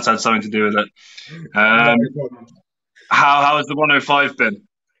whether that's had something to do with it. How has the 105 been?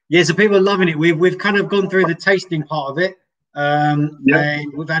 Yeah, so people are loving it. We've kind of gone through the tasting part of it, and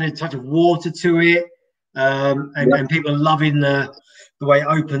we've added a touch of water to it, and people are loving the way it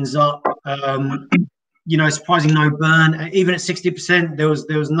opens up. Surprising no burn. Even at 60%, there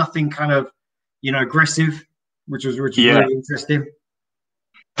was nothing kind of aggressive, which was really interesting.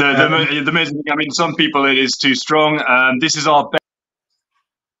 The amazing thing, I mean, some people it is too strong. This is our best.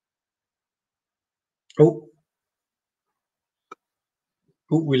 Oh,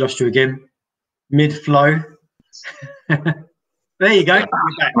 we lost you again. Mid-flow. There you go.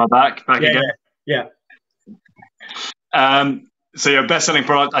 We're back again. Yeah. So your best-selling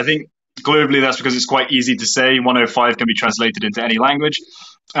product, I think globally that's because it's quite easy to say. 105 can be translated into any language.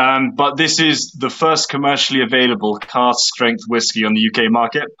 but this is the first commercially available cask strength whiskey on the UK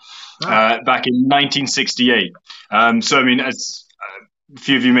market back in 1968. So, I mean, as a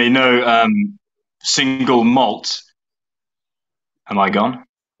few of you may know, single malt. Am I gone?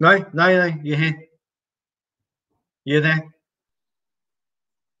 No, you're here. You're there.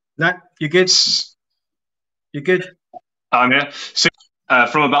 No, you're good. You're good. I'm here. So,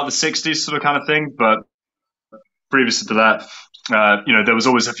 from about the 60s sort of kind of thing, but previous to that, there was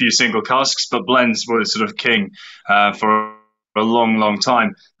always a few single casks, but blends were sort of king for a long, long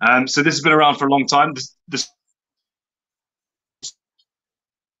time. So this has been around for a long time. The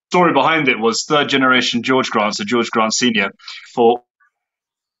story behind it was third generation George Grant, so George Grant Sr., for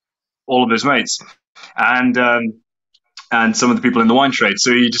all of his mates. And some of the people in the wine trade.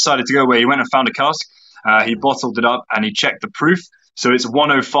 So he decided to go away. He went and found a cask. He bottled it up and he checked the proof. So it's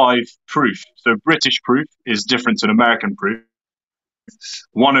 105 proof. So British proof is different to an American proof.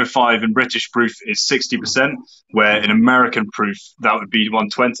 105 in British proof is 60%, where in American proof that would be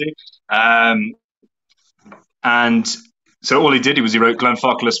 120. And so all he did, he wrote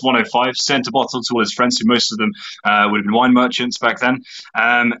Glenfarclas 105, sent a bottle to all his friends, who most of them would have been wine merchants back then,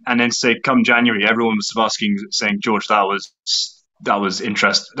 and then say, come January, everyone was asking, saying, George, that was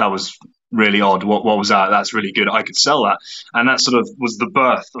really odd. What was that? That's really good. I could sell that. And that sort of was the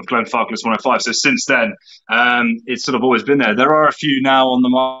birth of Glenfarclas 105. So since then, it's sort of always been there. There are a few now on the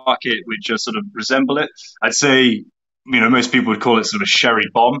market which just sort of resemble it. I'd say, most people would call it sort of a sherry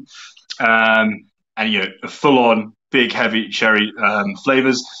bomb. And, a full-on big, heavy sherry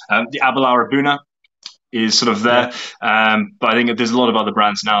flavors. The Abel Arabuna is sort of there. But I think there's a lot of other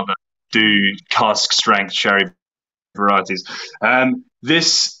brands now that do cask strength sherry varieties.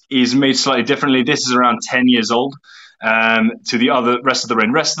 This is made slightly differently. This is around 10 years old to the rest of the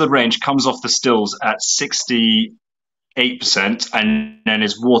range. Rest of the range comes off the stills at 68% and then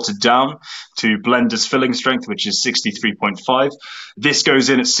is watered down to blender's filling strength, which is 63.5. This goes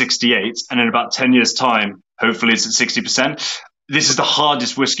in at 68, and in about 10 years' time, hopefully it's at 60%. This is the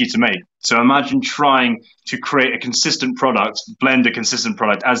hardest whiskey to make. So imagine trying to create a consistent product, blend a consistent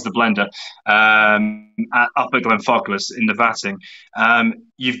product as the blender up at Glenfarclas in the vatting.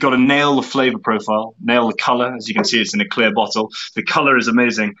 You've got to nail the flavor profile, nail the color. As you can see, it's in a clear bottle. The color is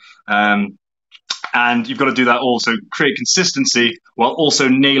amazing. And you've got to do that also, create consistency while also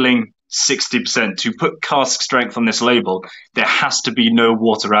nailing 60%. To put cask strength on this label, there has to be no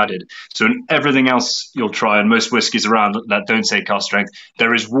water added. So in everything else you'll try, and most whiskies around that don't say cask strength,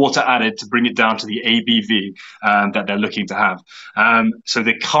 there is water added to bring it down to the ABV that they're looking to have. So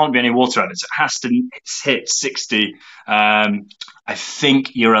there can't be any water added. So it has to hit 60. I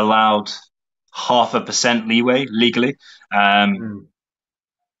think you're allowed 0.5% leeway legally.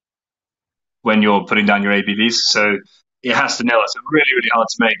 When you're putting down your ABVs. So it has to nail it. So really, really hard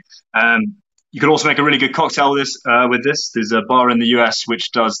to make. You could also make a really good cocktail with this. There's a bar in the US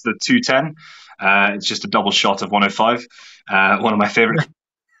which does the 210. It's just a double shot of 105. One of my favorite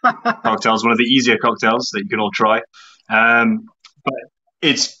cocktails, one of the easier cocktails that you can all try. But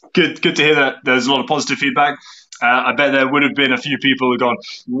it's good to hear that there's a lot of positive feedback. I bet there would have been a few people who've gone,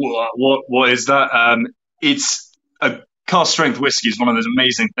 what is that? It's a cask strength whiskey is one of those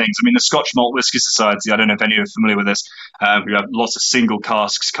amazing things. I mean, the Scotch Malt Whisky Society, I don't know if any of you are familiar with this, we have lots of single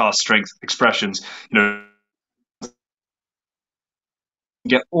casks, cask strength expressions.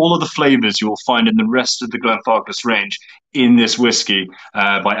 Get all of the flavors you will find in the rest of the Glenfarclas range in this whiskey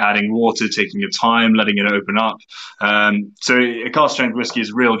by adding water, taking your time, letting it open up. So a cask strength whiskey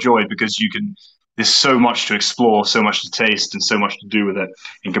is real joy because there's so much to explore, so much to taste, and so much to do with it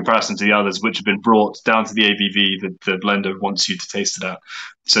in comparison to the others, which have been brought down to the ABV that the blender wants you to taste it at.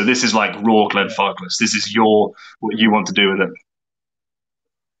 So this is like raw Glenfarclas. This is what you want to do with it.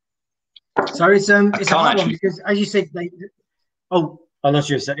 So it's a hard one because, as you said, I'm not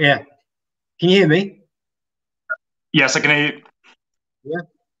sure. Yeah, can you hear me? Yes, I can hear you.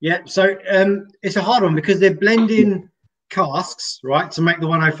 Yeah. So it's a hard one because they're blending casks, right, to make the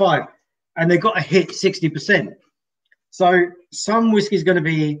 105. And they've got to hit 60%. So some whiskey is going to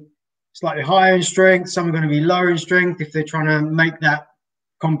be slightly higher in strength, some are going to be lower in strength if they're trying to make that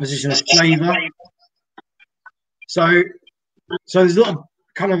composition of flavour. So there's a lot of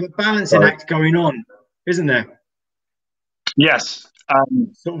kind of a balancing act going on, isn't there? Yes.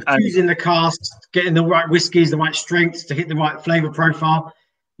 Sort of choosing the casks, getting the right whiskies, the right strengths to hit the right flavour profile.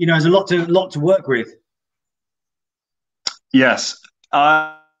 There's a lot to work with. Yes.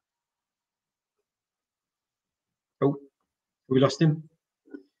 We lost him.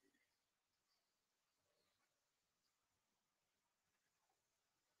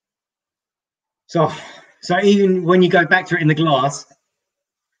 So even when you go back to it in the glass,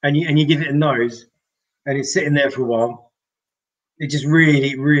 and you give it a nose, and it's sitting there for a while, it just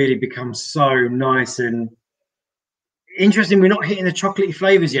really becomes so nice and interesting. We're not hitting the chocolatey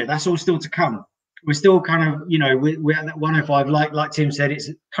flavors yet. That's all still to come. We're still kind of, you know, we're at that 105. Like Tim said, it's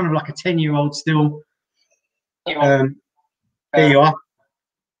kind of like a 10-year-old still. There you are.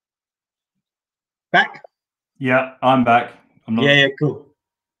 Back? Yeah, I'm back. I'm not. Yeah, cool.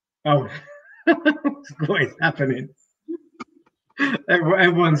 Oh, what is happening?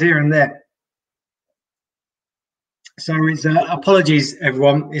 Everyone's here and there. So it's apologies,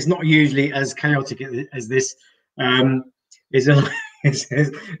 everyone. It's not usually as chaotic as this. It's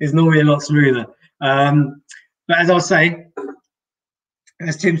normally a lot smoother. But as I was saying,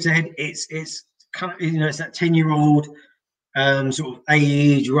 as Tim said, it's kind of, you know, it's that 10-year-old sort of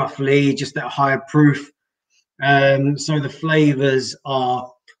age, roughly, just at a higher proof. So the flavors are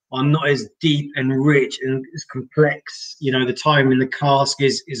not as deep and rich and as complex. You know, the time in the cask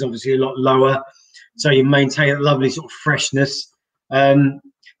is obviously a lot lower, so you maintain a lovely sort of freshness. But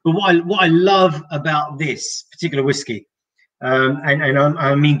what I love about this particular whiskey, and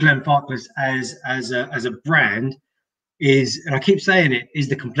I mean Glenfarclas as a brand, is, and I keep saying it, is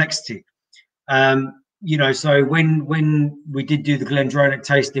the complexity. You know, so when we did do the Glendronach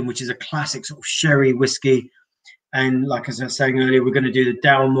tasting, which is a classic sort of sherry whiskey, and like as I was saying earlier, we're going to do the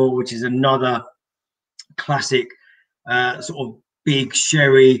Dalmore, which is another classic sort of big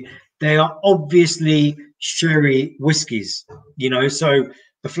sherry. They are obviously sherry whiskies, you know, so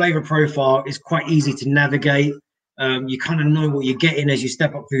the flavor profile is quite easy to navigate. You kind of know what you're getting as you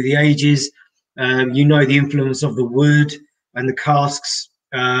step up through the ages. You know the influence of the wood and the casks,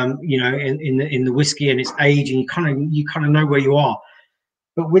 you know, in the whiskey and its age, and you kind of know where you are.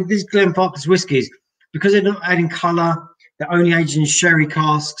 But with these Glenfarclas whiskies, because they're not adding colour, they're only aging in sherry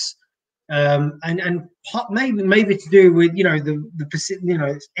casks, and maybe to do with, you know, the you know,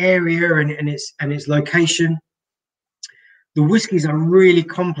 its area and its location. The whiskies are really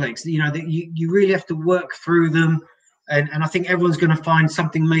complex. You know, that you really have to work through them, and I think everyone's going to find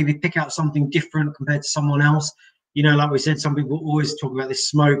something, maybe pick out something different compared to someone else. You know, like we said, some people always talk about this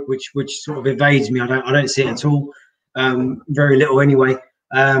smoke, which sort of evades me. I don't see it at all, very little anyway.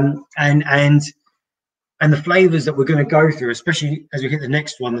 And the flavors that we're going to go through, especially as we hit the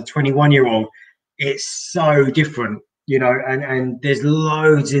next one, the 21-year-old, it's so different, you know, and there's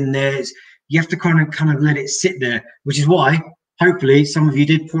loads in there. You have to kind of let it sit there, which is why hopefully some of you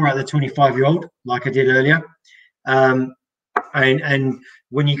did pour out the 25-year-old like I did earlier. And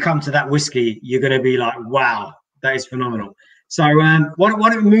when you come to that whiskey, you're going to be like, wow, that is phenomenal. So why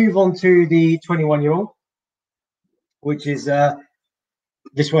don't we move on to the 21-year-old, which is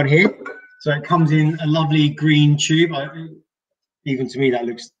this one here. So it comes in a lovely green tube. Even to me, that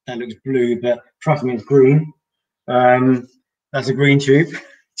looks blue, but trust me, it's green. That's a green tube,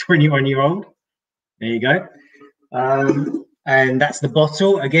 21-year-old. There you go. And that's the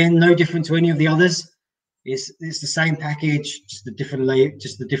bottle. Again, no different to any of the others. It's the same package, just a different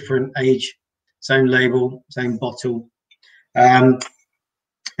age, same label, same bottle. And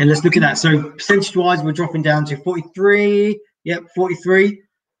let's look at that. So percentage-wise, we're dropping down to 43. Yep, 43.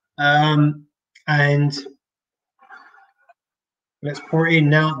 And let's pour it in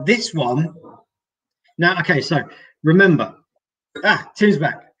now. This one now. Okay, so remember, Tim's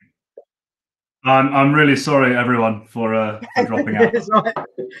back. I'm really sorry, everyone, for dropping out. Right.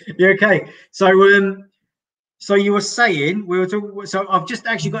 You're okay. So so you were saying we were talking. So I've just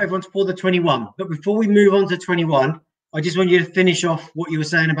actually got everyone to pour the 21. But before we move on to 21, I just want you to finish off what you were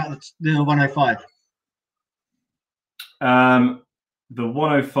saying about the 105. The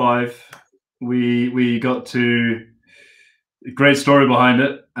 105, we got to a great story behind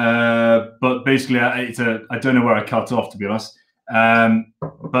it, but basically I don't know where I cut off, to be honest.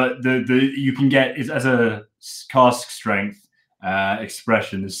 But you can get it as a cask strength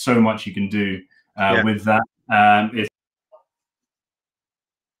expression. There's so much you can do with that.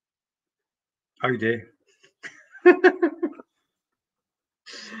 Oh dear.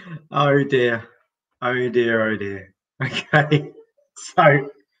 Oh dear. Oh dear. Oh dear. Okay. So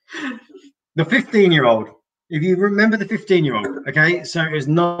the 15-year-old, if you remember the 15-year-old, okay, so it was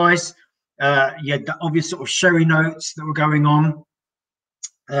nice. You had the obvious sort of sherry notes that were going on,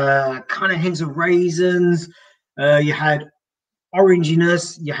 kind of hints of raisins. You had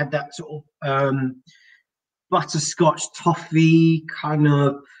oranginess. You had that sort of butterscotch toffee kind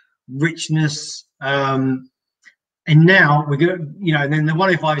of richness. And now we're going, you know, and then the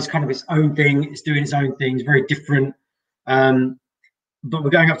 105 is kind of its own thing. It's doing its own thing. It's very different. But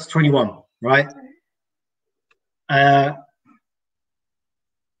we're going up to 21, right?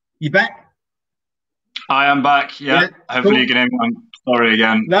 You back? I am back. Yeah. Hopefully you can hear me. Sorry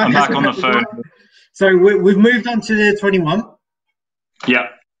again. No, I'm back on the phone. So we've moved on to the 21. Yeah.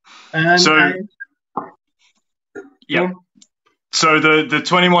 Yeah. So the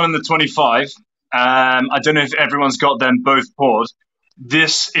 21 and the 25. I don't know if everyone's got them both poured.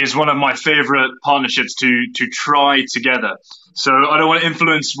 This is one of my favorite partnerships to try together. So I don't want to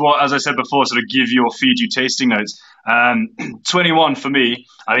influence what, as I said before, sort of give you or feed you tasting notes. 21 for me,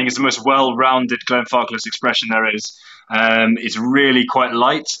 I think is the most well-rounded Glenfarclas expression there is. It's really quite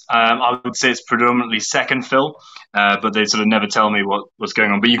light. I would say it's predominantly second fill, but they sort of never tell me what's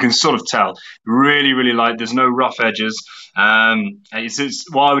going on. But you can sort of tell. Really, really light. There's no rough edges.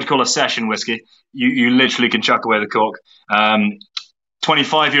 It's what I would call a session whiskey. You literally can chuck away the cork.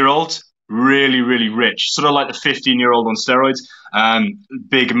 25-year-old, really, really rich. Sort of like the 15-year-old on steroids.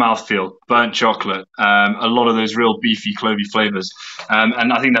 Big mouthfeel, burnt chocolate, a lot of those real beefy, clovey flavors.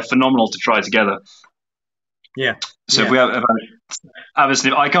 And I think they're phenomenal to try together. Yeah. So if we have a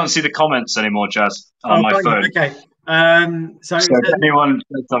sniff, I can't see the comments anymore, Jazz, on my phone. Okay. So anyone,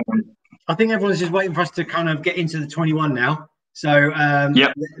 I think everyone's just waiting for us to kind of get into the 21 now. So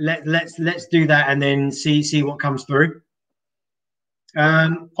let's do that and then see what comes through.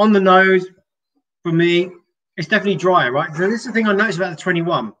 On the nose, for me, it's definitely drier, right? So this is the thing I noticed about the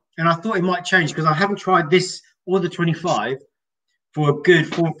 21, and I thought it might change because I haven't tried this or the 25 for a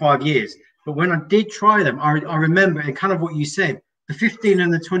good 4 or 5 years. But when I did try them, I remember, and kind of what you said, the 15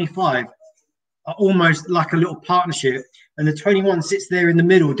 and the 25 are almost like a little partnership, and the 21 sits there in the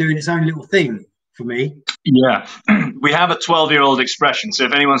middle doing its own little thing for me. Yeah. We have a 12-year-old expression. So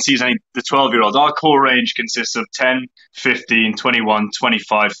if anyone sees the 12-year-old, our core range consists of 10, 15, 21,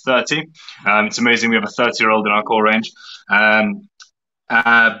 25, 30. It's amazing we have a 30-year-old in our core range.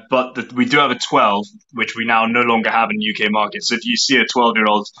 But we do have a 12, which we now no longer have in the UK market. So if you see a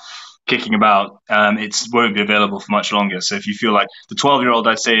 12-year-old kicking about, it won't be available for much longer. So if you feel like the 12-year-old,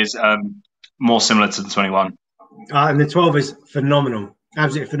 I'd say, is more similar to the 21. And the 12 is phenomenal.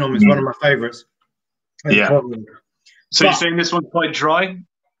 Absolutely phenomenal. It's one of my favourites. Yeah. So you're saying this one's quite dry?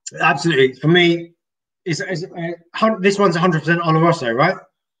 Absolutely. For me, this one's 100% Oloroso, right?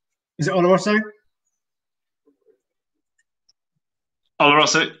 Is it Oloroso?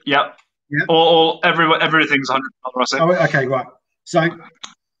 Oloroso, yeah. Everything's 100% Oloroso. Oh, okay, right. So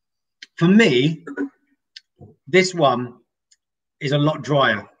for me, this one is a lot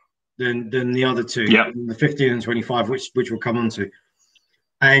drier than the other two, the 15 and 25, which we'll come on to.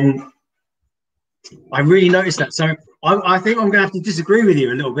 And I really noticed that. So I think I'm going to have to disagree with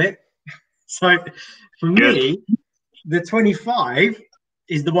you a little bit. So for me, the 25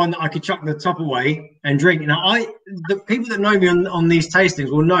 is the one that I could chuck the top away and drink. Now, the people that know me on these tastings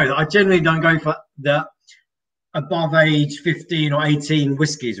will know that I generally don't go for the above age 15 or 18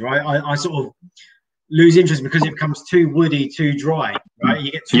 whiskies, right? I sort of lose interest because it becomes too woody, too dry, right?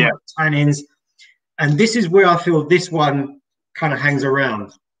 You get too much tannins. And this is where I feel this one kind of hangs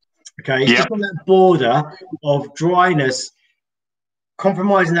around. Okay, it's just on that border of dryness,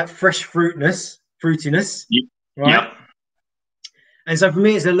 compromising that fresh fruitiness, right? Yep. And so for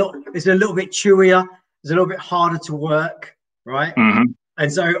me, it's a little bit chewier. It's a little bit harder to work, right? Mm-hmm.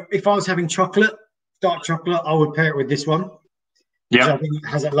 And so if I was having chocolate, dark chocolate, I would pair it with this one. Yeah, I think it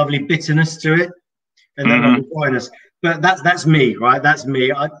has that lovely bitterness to it, and then lovely dryness. But that's me, right? That's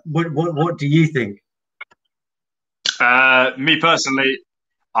me. What do you think? Me personally,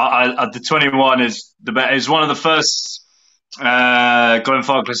 the 21 is the best. Is one of the first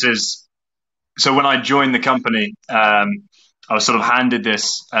Glenfarclas. So when I joined the company, I was sort of handed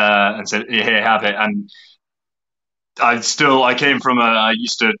this and said, "Here, have it." And I came from I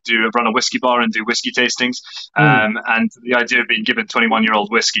used to run a whiskey bar and do whiskey tastings, and the idea of being given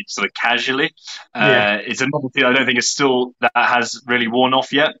 21-year-old whiskey sort of casually, it's a novelty I don't think that has really worn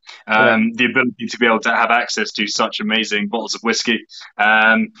off yet. The ability to be able to have access to such amazing bottles of whiskey,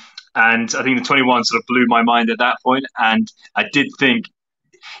 and I think the 21 sort of blew my mind at that point. And I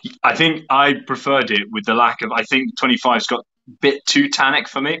think I preferred it with the lack of. I think 25's got a bit too tannic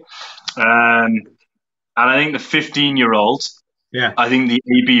for me. And I think the 15-year-old, I think the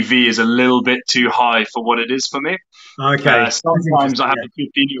ABV is a little bit too high for what it is for me. Okay. Sometimes I have the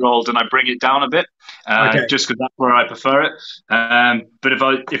 15-year-old and I bring it down a bit, just because that's where I prefer it. But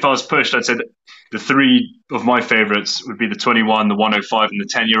if I was pushed, I'd say that the three of my favorites would be the 21, the 105, and the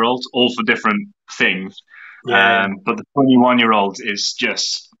 10-year-old, all for different things. But the 21-year-old is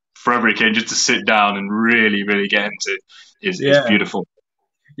just, for every occasion, just to sit down and really, really get into is beautiful.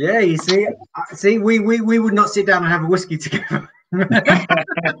 Yeah, you see, we would not sit down and have a whiskey together.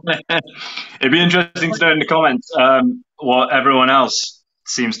 It'd be interesting to know in the comments what everyone else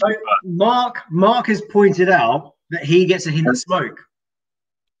seems to prefer. Mark has pointed out that he gets a hint of smoke.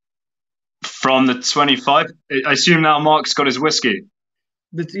 From the 25, I assume now Mark's got his whiskey.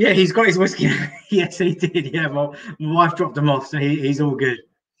 But yeah, he's got his whiskey. Yes, he did. Yeah, my wife dropped him off, so he's all good.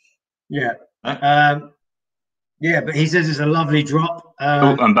 Yeah. Yeah, but he says it's a lovely drop.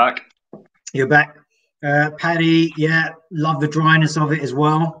 Oh, I'm back. You're back. Paddy, yeah, love the dryness of it as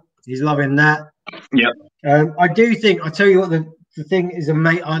well. He's loving that. Yeah. I do think, I tell you what, the thing is,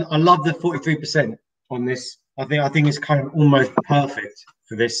 I love the 43% on this. I think it's kind of almost perfect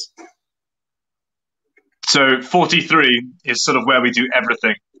for this. So 43 is sort of where we do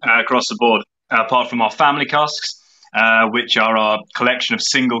everything across the board, apart from our family casks, which are our collection of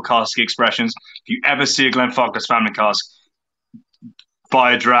single cask expressions. If you ever see a Glenfarclas family cask,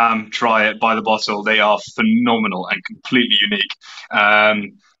 buy a dram, try it, buy the bottle. They are phenomenal and completely unique.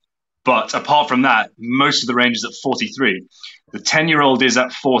 But apart from that, most of the range is at 43. The 10-year-old is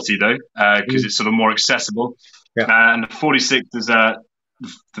at 40 though, because it's sort of more accessible. Yeah. And the 46 is at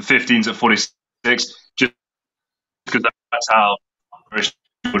the 15's at 46, just because that's how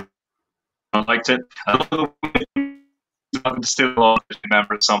I liked it. A lot of the distiller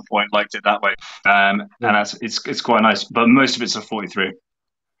member at some point liked it that way, and it's quite nice. But most of it's a 43.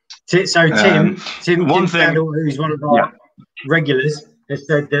 So Tim Sandal, who's one of our regulars, has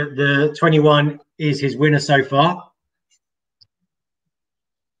said that the 21 is his winner so far.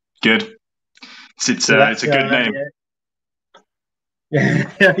 Good. It's a good name. Yeah.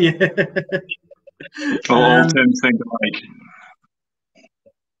 All Tim's think alike.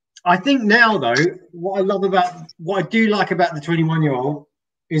 I think now, though, what I do like about the 21-year-old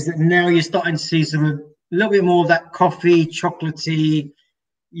is that now you're starting to see a little bit more of that coffee, chocolatey.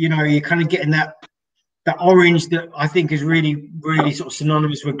 You know, you're kind of getting that orange that I think is really, really sort of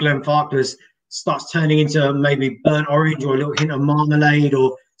synonymous with Glenfarclas. Starts turning into maybe burnt orange or a little hint of marmalade,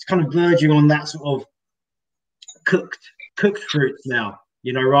 or it's kind of verging on that sort of cooked fruits now.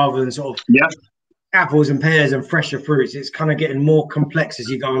 You know, rather than sort of apples and pears and fresher fruits. It's kind of getting more complex as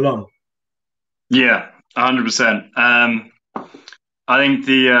you go along. Yeah, 100%. I think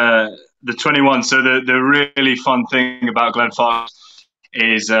the 21. So the really fun thing about Glenfarclas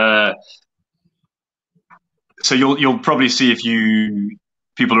is so you'll probably see if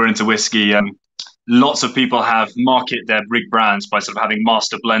people are into whiskey. Lots of people market their big brands by sort of having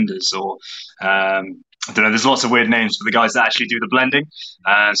master blenders, or I don't know. There's lots of weird names for the guys that actually do the blending.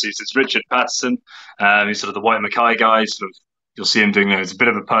 So it's Richard Patterson, who's sort of the White Mackay guy. Sort of, you'll see him doing. It's a bit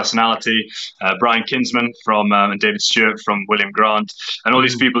of a personality. Brian Kinsman from and David Stewart from William Grant, and all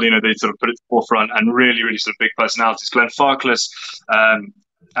these people. You know, they sort of put it to the forefront, and really, really sort of big personalities. Glenfarclas,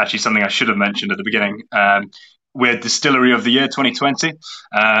 actually, something I should have mentioned at the beginning. We're Distillery of the Year 2020,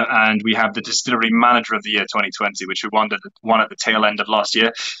 and we have the Distillery Manager of the Year 2020, which we won at the tail end of last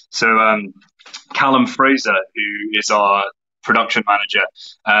year. So Callum Fraser, who is our production manager,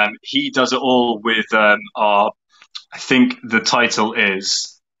 he does it all with I think the title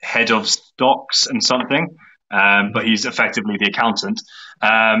is Head of Stocks and something, but he's effectively the accountant.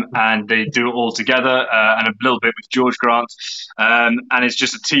 And they do it all together, and a little bit with George Grant. And it's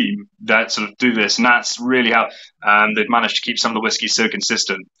just a team that sort of do this. And that's really how they've managed to keep some of the whiskey so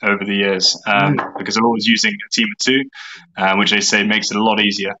consistent over the years, because they're always using a team of two, which they say makes it a lot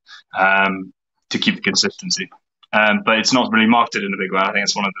easier to keep the consistency. But it's not really marketed in a big way. I think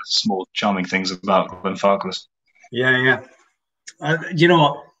it's one of the small charming things about Glenfarclas. Yeah. You know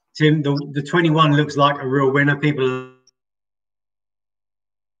what, Tim? The 21 looks like a real winner. People.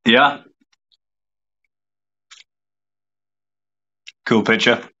 Yeah. Cool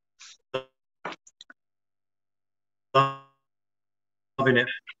picture. Loving it.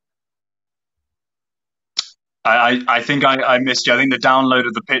 I think I missed you. I think the download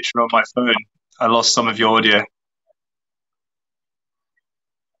of the picture on my phone, I lost some of your audio.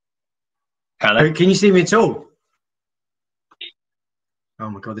 Hello? Can you see me at all? Oh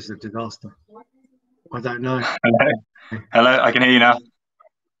my God, this is a disaster. I don't know. Hello, I can hear you now.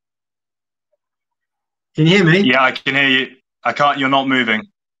 Can you hear me? Yeah, I can hear you. I can't. You're not moving,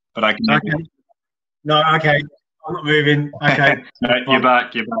 but I can hear you. No, okay. I'm not moving. Okay. No, you're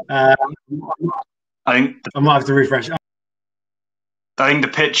back. I think I might have to refresh. I think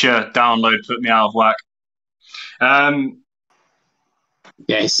the picture download put me out of whack.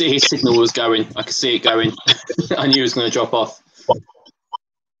 Yeah, his signal was going. I could see it going. I knew it was going to drop off.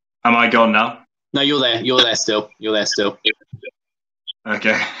 Am I gone now? No, you're there. You're there still.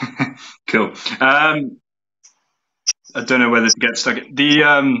 Okay, cool. I don't know whether to get stuck.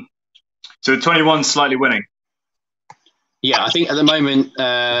 So 21 slightly winning. Yeah, I think at the moment,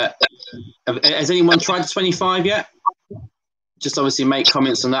 has anyone tried the 25 yet? Just obviously make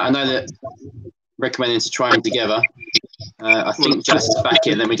comments on that. I know that recommending to try them together. I think Jason's back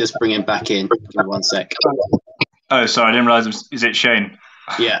in. Let me just bring him back in. Give me 1 sec. Oh, sorry, I didn't realise. Is it Shane?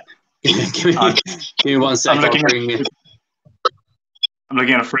 Yeah. give me 1 sec. I'm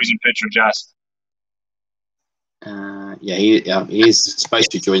looking at a frozen picture of Jas. Yeah, he is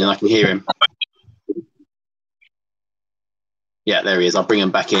supposed to be joining. I can hear him. Yeah, there he is. I'll bring him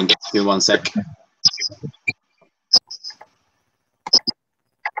back in. Give me 1 sec.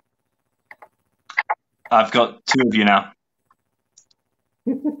 I've got 2 of you now.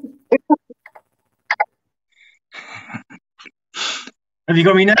 Have you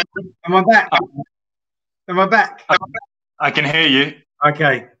got me now? Am I back? Am I back? I can hear you.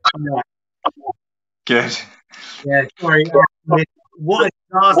 Okay. Right. Good. Yeah, sorry. What a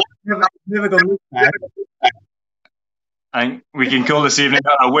disaster. Never gone this bad. I think we can call this evening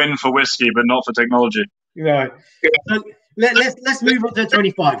a win for whiskey, but not for technology. Right. So let's move on to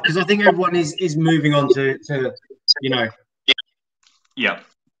 25, because I think everyone is moving on to you know. Yeah.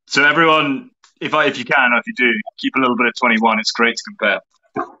 So everyone, if you can, or if you do, keep a little bit of 21. It's great to compare.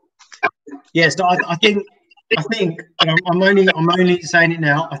 Yeah. So I think, and I'm only saying it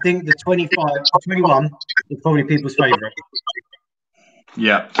now. I think the 21 is probably people's favourite.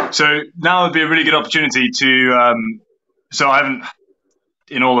 Yeah. So now would be a really good opportunity to. So I haven't,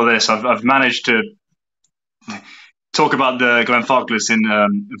 in all of this, I've managed to talk about the Glenfarclas in a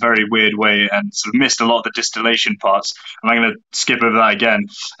very weird way and sort of missed a lot of the distillation parts. And I'm going to skip over that again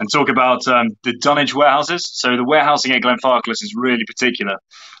and talk about the dunnage warehouses. So the warehousing at Glenfarclas is really particular.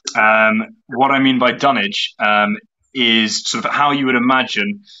 What I mean by dunnage is sort of how you would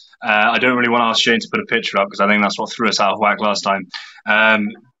imagine. I don't really want to ask Shane to put a picture up because I think that's what threw us out of whack last time.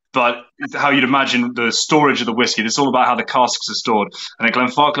 But how you'd imagine the storage of the whiskey. It's all about how the casks are stored. And at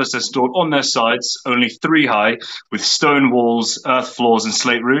Glenfarclas, they're stored on their sides, only 3 high, with stone walls, earth floors, and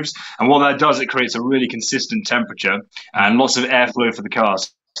slate roofs. And what that does, it creates a really consistent temperature and lots of airflow for the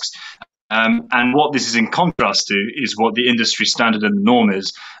casks. And what this is in contrast to is what the industry standard and the norm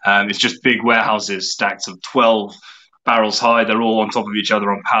is. It's just big warehouses stacked of 12 barrels high. They're all on top of each other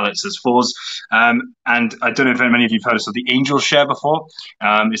on pallets as 4s. And I don't know if many of you have heard of the angel share before.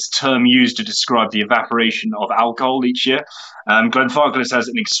 It's a term used to describe the evaporation of alcohol each year. Glenfarclas has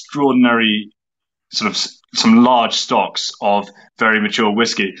an extraordinary sort of some large stocks of very mature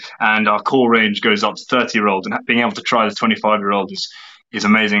whiskey, and our core range goes up to 30-year-old, and being able to try the 25-year-old is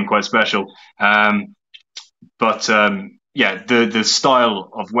amazing and quite special. Yeah, the style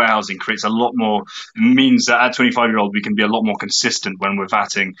of warehousing creates a lot more, means that at 25-year-old we can be a lot more consistent when we're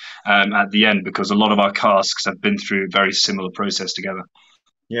vatting at the end, because a lot of our casks have been through a very similar process together.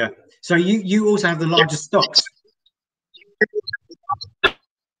 Yeah. So you also have the largest stocks.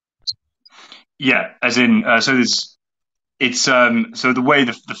 Yeah, as in so the way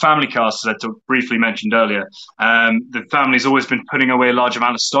the family casks I briefly mentioned earlier, the family's always been putting away a large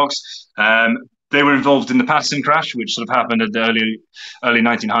amount of stocks. They were involved in the Patterson crash, which sort of happened at the early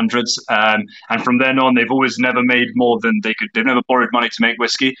 1900s. And from then on, they've always never made more than they could. They've never borrowed money to make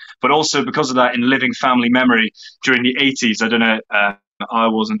whiskey. But also because of that, in living family memory during the 80s, I don't know, I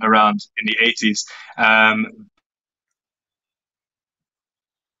wasn't around in the 80s.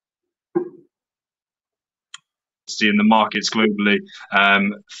 In the markets globally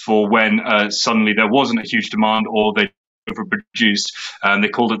for when suddenly there wasn't a huge demand or they overproduced. They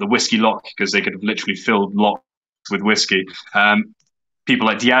called it the whiskey lock because they could have literally filled locks with whiskey. People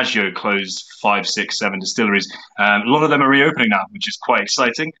like Diageo closed 5, 6, 7 distilleries. A lot of them are reopening now, which is quite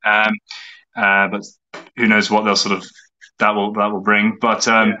exciting. But who knows what they'll sort of that will bring. But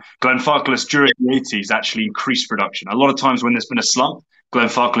Glenfarclas during the 80s actually increased production. A lot of times when there's been a slump,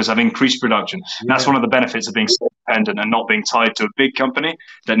 Glenfarclas have increased production. And that's one of the benefits of being so independent and not being tied to a big company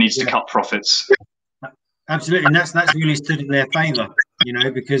that needs to cut profits. Absolutely, and that's really stood in their favour,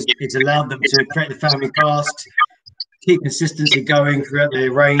 because it's allowed them to create the family casks, keep consistency going throughout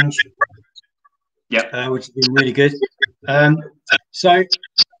their range. Yeah, which has been really good. So,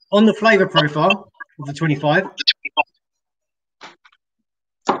 on the flavour profile of the 25.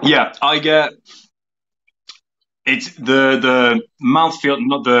 Yeah, I get it's the mouthfeel,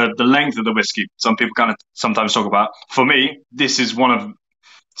 not the length of the whiskey. Some people kind of sometimes talk about. For me, this is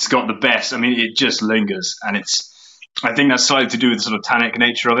it's got the best. I mean, it just lingers, and I think that's slightly to do with the sort of tannic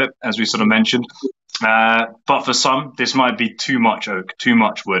nature of it, as we sort of mentioned. But for some, this might be too much oak, too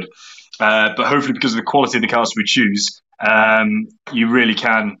much wood. But hopefully, because of the quality of the cask we choose, you really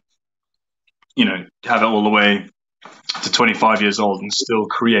can, have it all the way to 25 years old and still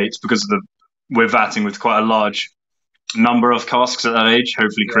create, because we're vatting with quite a large number of casks at that age,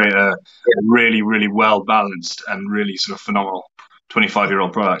 hopefully create a really, really well balanced and really sort of phenomenal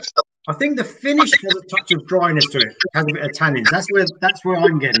 25-year-old product. I think the finish has a touch of dryness to it. Has a bit of tannins. That's where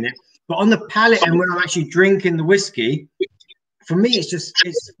I'm getting it. But on the palate and when I'm actually drinking the whiskey, for me,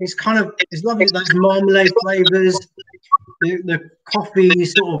 it's kind of it's lovely. Those marmalade flavors, the coffee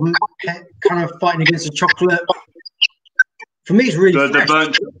sort of kind of fighting against the chocolate. For me, it's really the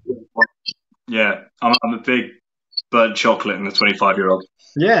burnt. Yeah, I'm a big burnt chocolate in the 25-year-old.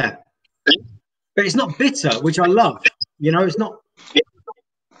 Yeah, but it's not bitter, which I love. You know, it's not.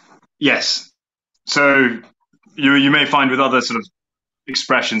 Yes. So you may find with other sort of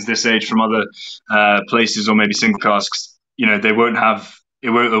expressions this age from other places or maybe single casks, you know, they won't have it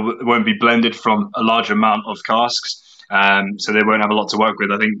won't be blended from a large amount of casks, so they won't have a lot to work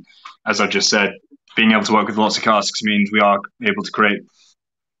with. I think, as I've just said, being able to work with lots of casks means we are able to create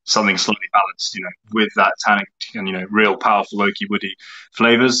something slightly balanced, you know, with that tannic and, you know, real powerful oaky woody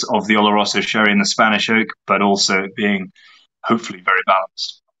flavors of the Oloroso sherry and the Spanish oak, but also being hopefully very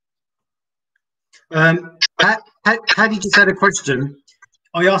balanced. Paddy just had a question.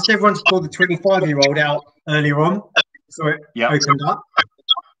 I asked everyone to pull the 25-year-old out earlier on, so it opened up.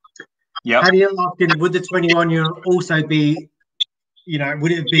 Yeah. Paddy asking, would the 21-year-old also be, you know,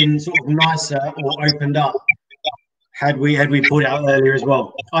 would it have been sort of nicer or opened up had we pulled it out earlier as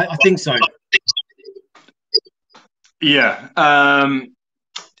well? I think so. Yeah.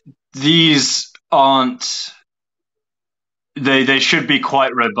 These aren't. They should be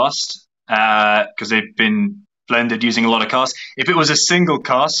quite robust because they've been blended using a lot of casks. If it was a single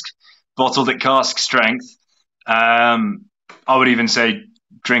cask, bottled at cask strength, I would even say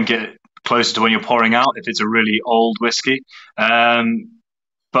drink it closer to when you're pouring out if it's a really old whiskey.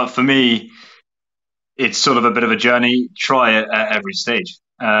 But for me, it's sort of a bit of a journey. Try it at every stage.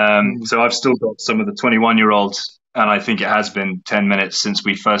 So I've still got some of the 21-year-olds, and I think it has been 10 minutes since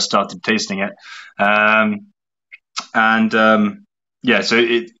we first started tasting it. Yeah, so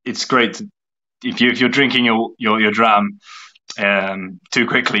it's great to, if you're drinking your dram too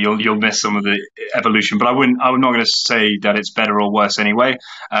quickly, you'll miss some of the evolution. But I'm not going to say that it's better or worse anyway.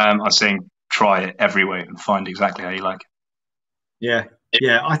 I'm saying try it every way and find exactly how you like it.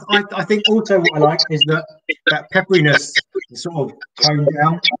 Yeah. I think also what I like is that pepperiness is sort of toned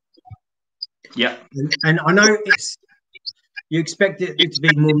down. Yeah. And I know you expect it to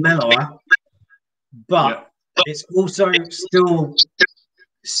be more mellower, but it's also still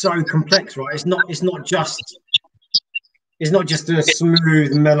so complex, right? It's not just a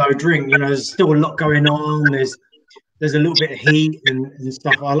smooth, mellow drink. You know, there's still a lot going on. There's a little bit of heat and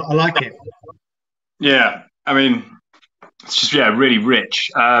stuff. I like it. Yeah, I mean, it's just really rich.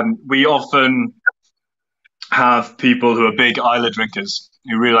 We often have people who are big Isla drinkers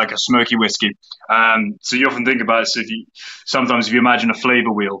who really like a smoky whiskey. So you often think about it. So sometimes if you imagine a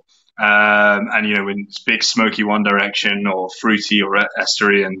flavor wheel, and you know, when it's big smoky one direction or fruity or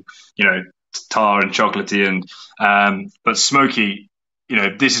estery and, you know, tar and chocolatey and but smoky, you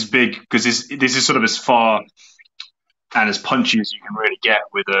know, this is big because this is sort of as far and as punchy as you can really get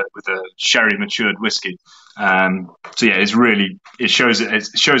with a sherry matured whiskey. So yeah, it shows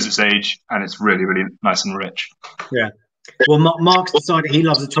its age, and it's really, really nice and rich. Yeah. Well, Mark's decided he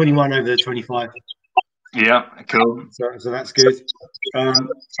loves the 21 over the 25. Yeah, cool. So that's good.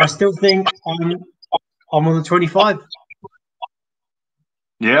 I still think I'm on the 25.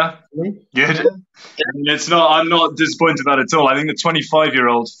 Yeah, good. It's not. I'm not disappointed about it at all. I think the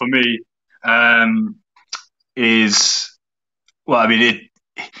 25-year-old for me is, well, I mean,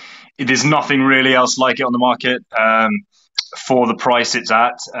 it is nothing really else like it on the market for the price it's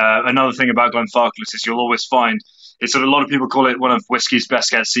at. Another thing about Glenfarclas is you'll always find it's sort of, a lot of people call it one of whiskey's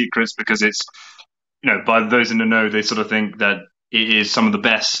best kept secrets because it's, you know, by those in the know, they sort of think that it is some of the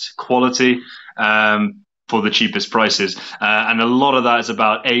best quality for the cheapest prices. And a lot of that is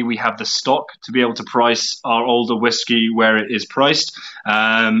about, we have the stock to be able to price our older whiskey where it is priced.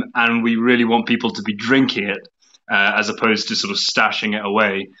 And we really want people to be drinking it as opposed to sort of stashing it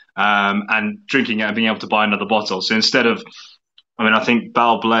away and drinking it and being able to buy another bottle. So instead of, I mean, I think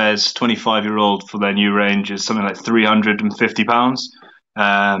Bal Blair's 25-year-old for their new range is something like £350.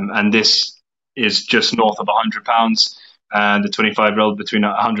 And this is just north of £100, and the 25-year-old between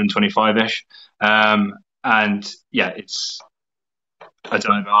 125-ish. And yeah, I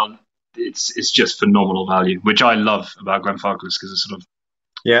don't know, it's just phenomenal value, which I love about Glenfarclas because it's sort of,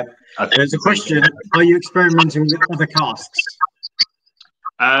 yeah. There's a question: are you experimenting with other casks?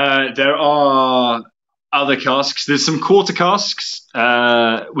 There are other casks. There's some quarter casks,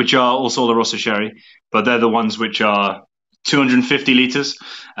 which are also Oloroso sherry, but they're the ones which are 250 litres.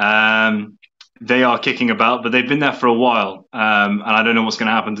 They are kicking about, but they've been there for a while, and I don't know what's going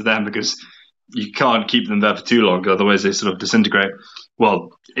to happen to them because you can't keep them there for too long, otherwise they sort of disintegrate.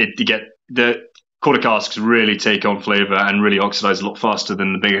 you get the quarter casks really take on flavour and really oxidize a lot faster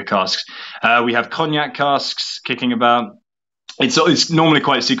than the bigger casks. We have cognac casks kicking about. It's normally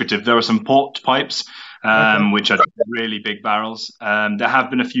quite secretive. There are some port pipes, which are really big barrels. There have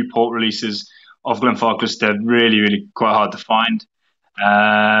been a few port releases of Glenfarclas. They're really, really quite hard to find.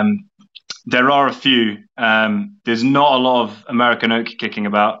 There are a few. There's not a lot of American oak kicking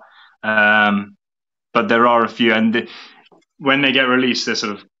about, but there are a few. And when they get released, they're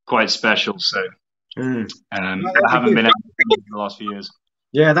sort of quite special. So I haven't been able to in the last few years.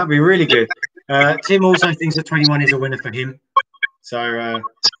 Yeah, that'd be really good. Tim also thinks that 21 is a winner for him. So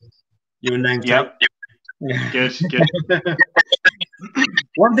your name. Yep. Yeah. Good.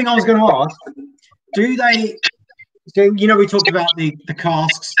 One thing I was going to ask: do they? So we talked about the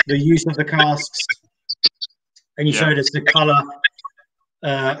casks, the use of the casks, and you showed us the colour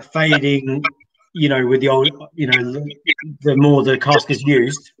fading. With the old, the more the cask is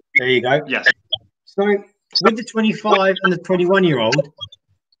used. There you go. Yes. So with the 25 and the 21-year-old,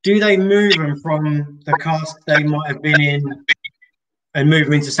 do they move them from the cask they might have been in and move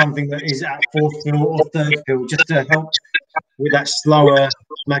them into something that is at fourth fill or third fill, just to help with that slower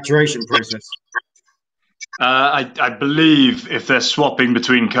maturation process? I believe if they're swapping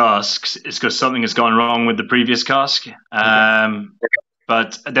between casks, it's because something has gone wrong with the previous cask.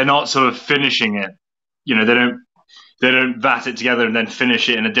 But they're not sort of finishing it. They don't vat it together and then finish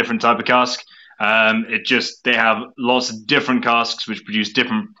it in a different type of cask. They have lots of different casks which produce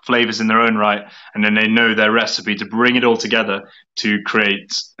different flavors in their own right, and then they know their recipe to bring it all together to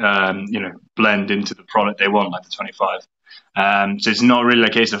create, blend into the product they want, like the 25. So it's not really a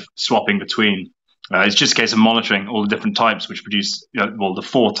case of swapping between. It's just a case of monitoring all the different types which produce, the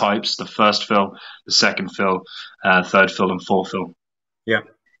 4 types: the first fill, the second fill, third fill, and fourth fill. Yeah.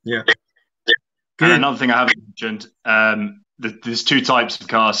 And another thing I haven't mentioned, there's 2 types of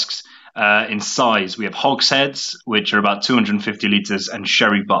casks. In size, we have hogsheads, which are about 250 litres, and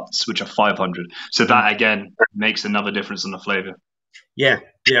sherry butts, which are 500. So that, again, makes another difference in the flavour. Yeah,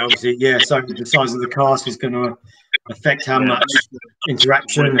 obviously, yeah. So the size of the cask is going to affect how much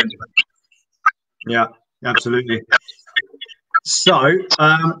interaction. Yeah, absolutely. So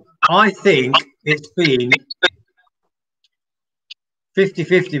I think it's been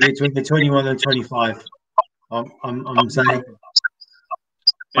 50-50 between the 21 and 25. I'm saying.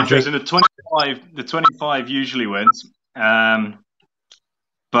 Interesting. The 25 usually wins,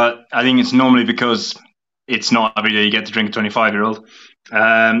 but I think it's normally because it's not every day you get to drink a 25-year-old.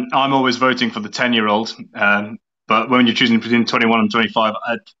 I'm always voting for the 10-year-old, but when you're choosing between 21 and 25,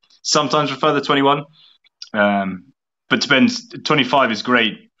 I sometimes prefer the 21. But depends. 25 is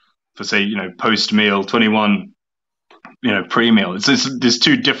great for, say, post-meal. 21, pre-meal. There's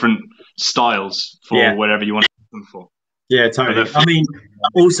 2 different styles for whatever you want to use them for. Yeah, totally. I mean,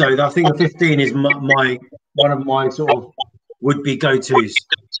 also, I think the 15 is one of my sort of would-be go-tos.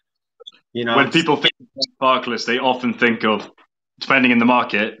 When people think of Glenfarclas, they often think of, depending in the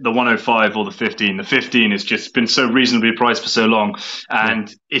market, the 105 or the 15. The 15 has just been so reasonably priced for so long,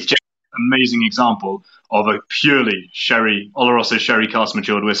 and it's just an amazing example of a purely Oloroso sherry cask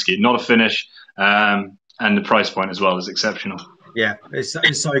matured whiskey, not a finish, and the price point as well is exceptional. Yeah, it's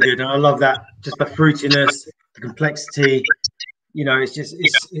so good, and I love that. Just the fruitiness, the complexity.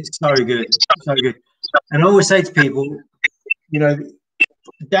 It's so good, so good. And I always say to people,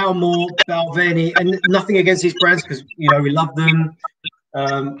 Dalmore, Balvenie, and nothing against these brands because we love them.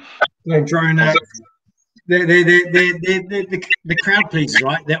 Dronac, they're the crowd pleasers,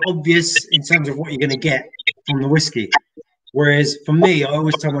 right? They're obvious in terms of what you're going to get from the whiskey. Whereas for me, I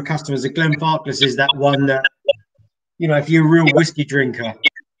always tell my customers that Glenfarclas is that one that, if you're a real whiskey drinker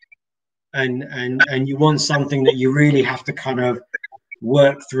and you want something that you really have to kind of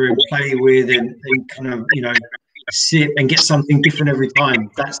work through and play with and kind of, sip and get something different every time,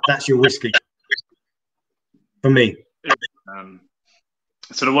 that's your whiskey for me.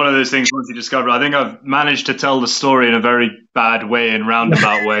 Sort of one of those things once you discover, I think I've managed to tell the story in a very bad way and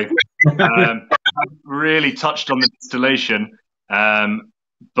roundabout way. I've really touched on the distillation,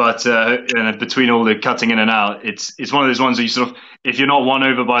 but between all the cutting in and out, it's one of those ones that you sort of, if you're not won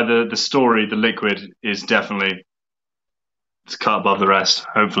over by the story, the liquid is definitely, it's cut above the rest,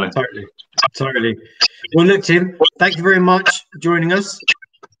 hopefully. Totally. Well, look, Tim, thank you very much for joining us.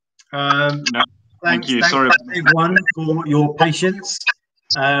 Thank you. Sorry, everyone, for your patience.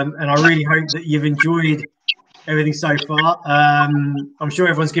 And I really hope that you've enjoyed everything so far. I'm sure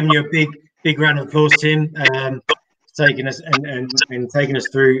everyone's given you a big round of applause, Tim, taking us and taking us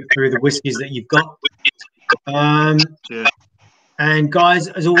through the whiskies that you've got. And guys,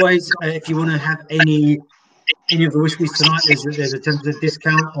 as always, if you want to have any any of the whiskies tonight, there's a 10%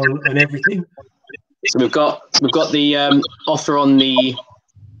 discount on everything. So we've got the offer on the.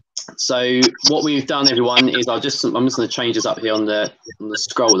 So what we've done, everyone, is I'm just going to change this up here on the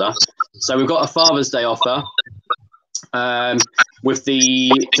scroller. So we've got a Father's Day offer with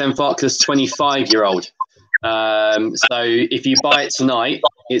the Glenfarclas 25-year-old. So if you buy it tonight,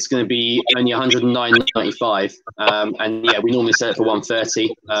 it's going to be only $109.95. And yeah, we normally sell it for $130.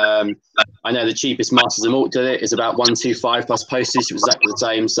 I know the cheapest Masters of Malt did it is about $125 plus postage. It was exactly the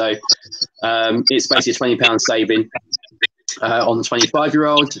same. So it's basically a £20 saving on the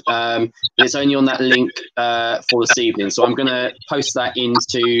 25-year-old. But it's only on that link for this evening. So I'm going to post that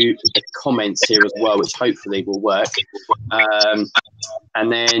into the comments here as well, which hopefully will work. And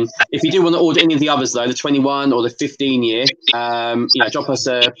then if you do want to order any of the others, though, the 21 or the 15-year, drop us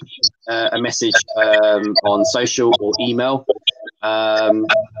a message on social or email, and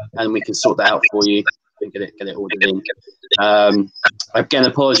we can sort that out for you and get it ordered in. Again,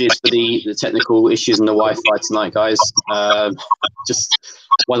 apologies for the technical issues and the Wi-Fi tonight, guys. Just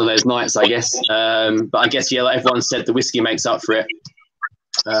one of those nights, I guess. But I guess, yeah, like everyone said, the whiskey makes up for it.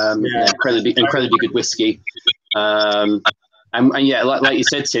 Incredibly good whiskey. And yeah, like you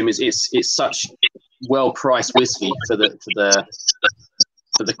said, Tim, it's such well-priced whiskey for the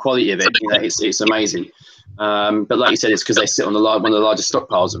quality of it. It's amazing. But like you said, it's because they sit on one of the largest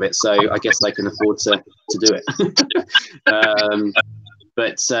stockpiles of it, so I guess they can afford to do it.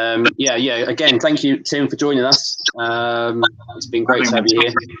 Yeah. Again, thank you, Tim, for joining us. It's been great to have you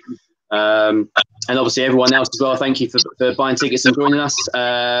here. And obviously everyone else as well. Thank you for buying tickets and joining us.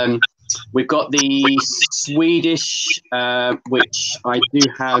 We've got the Swedish, which I do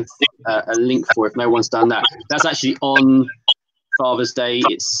have a link for if no one's done that. That's actually on Father's Day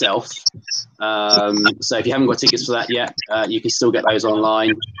itself. So if you haven't got tickets for that yet, you can still get those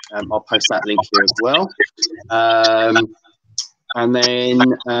online. I'll post that link here as well. And then,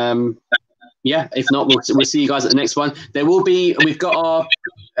 if not, we'll see you guys at the next one. We've got our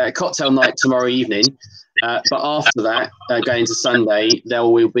cocktail night tomorrow evening. But after that, going to Sunday, there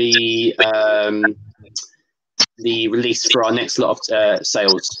will be the release for our next lot of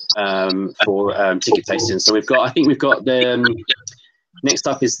sales for ticket tasting. So we've got the next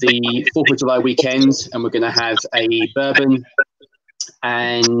up is the 4th of July weekend, and we're going to have a bourbon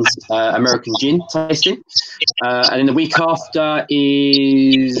and American gin tasting. And then the week after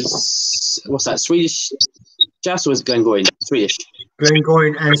is, what's that, Swedish Jazz, or is it Glengoyne? Swedish.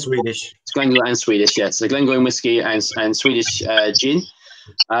 Glengoyne and Swedish. It's Glengoyne and Swedish, yeah. So Glengoyne whiskey and Swedish gin.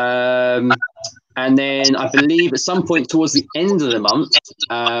 And then I believe at some point towards the end of the month,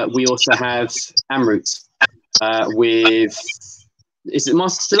 we also have Amrut with, is it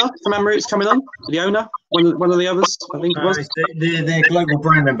Master Stiller from Amrut's coming on? The owner? One of the others, I think it was. Their global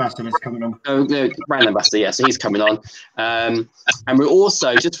brand ambassador is coming on. Oh, the brand ambassador, yeah. So he's coming on. And we're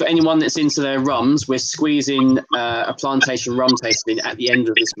also, just for anyone that's into their rums, we're squeezing a plantation rum tasting at the end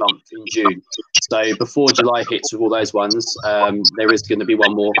of this month in June. So before July hits with all those ones, there is going to be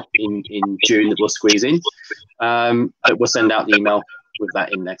one more in June that we'll squeeze in. But we'll send out the email with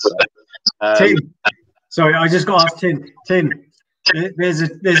that in there. So, Tim, sorry, I just got to ask Tim. There's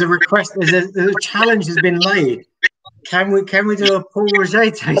a request. There's a challenge has been laid. Can we do a Paul Roger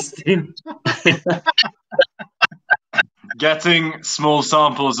tasting? Getting small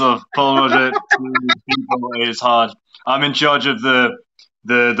samples of Paul Roger to people is hard. I'm in charge of the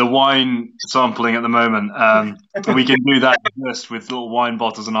wine sampling at the moment. We can do that just with little wine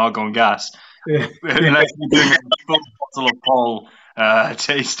bottles and argon gas. Yeah. Unless we're doing a full bottle of Paul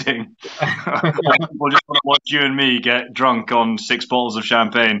tasting. People just want to watch you and me get drunk on 6 bottles of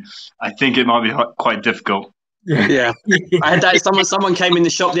champagne. I think it might be quite difficult. Yeah. I had that. Someone came in the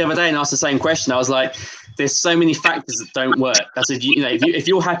shop the other day and asked the same question. I was like, there's so many factors that don't work. I said, if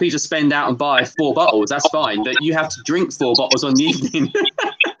you're happy to spend out and buy 4 bottles, that's fine. But you have to drink 4 bottles on the evening.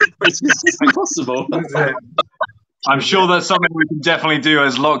 It's just impossible. I'm sure that's something we can definitely do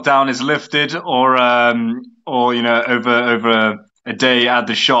as lockdown is lifted, or over a day at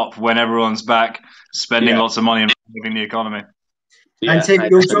the shop when everyone's back spending lots of money and improving the economy. Yeah, and Tim,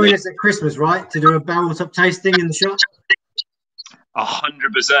 you'll join us at Christmas, right, to do a barrel top tasting in the shop?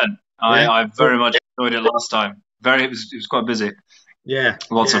 100%. I very much enjoyed it last time. It was quite busy. Yeah,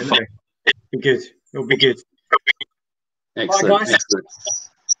 lots of fun. It'll be good. Excellent. Bye, guys. Excellent.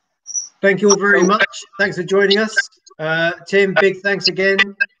 Thank you all very much. Thanks for joining us. Tim, big thanks again.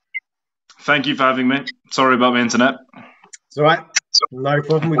 Thank you for having me. Sorry about my internet. It's all right. No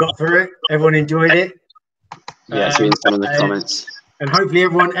problem. We got through it. Everyone enjoyed it. Yeah, it's been some in the comments. And hopefully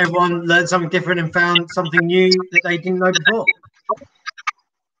everyone learned something different and found something new that they didn't know before.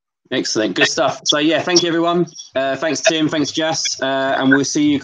 Excellent, good stuff. So yeah, thank you everyone. Thanks Tim, thanks Jas, and we'll see you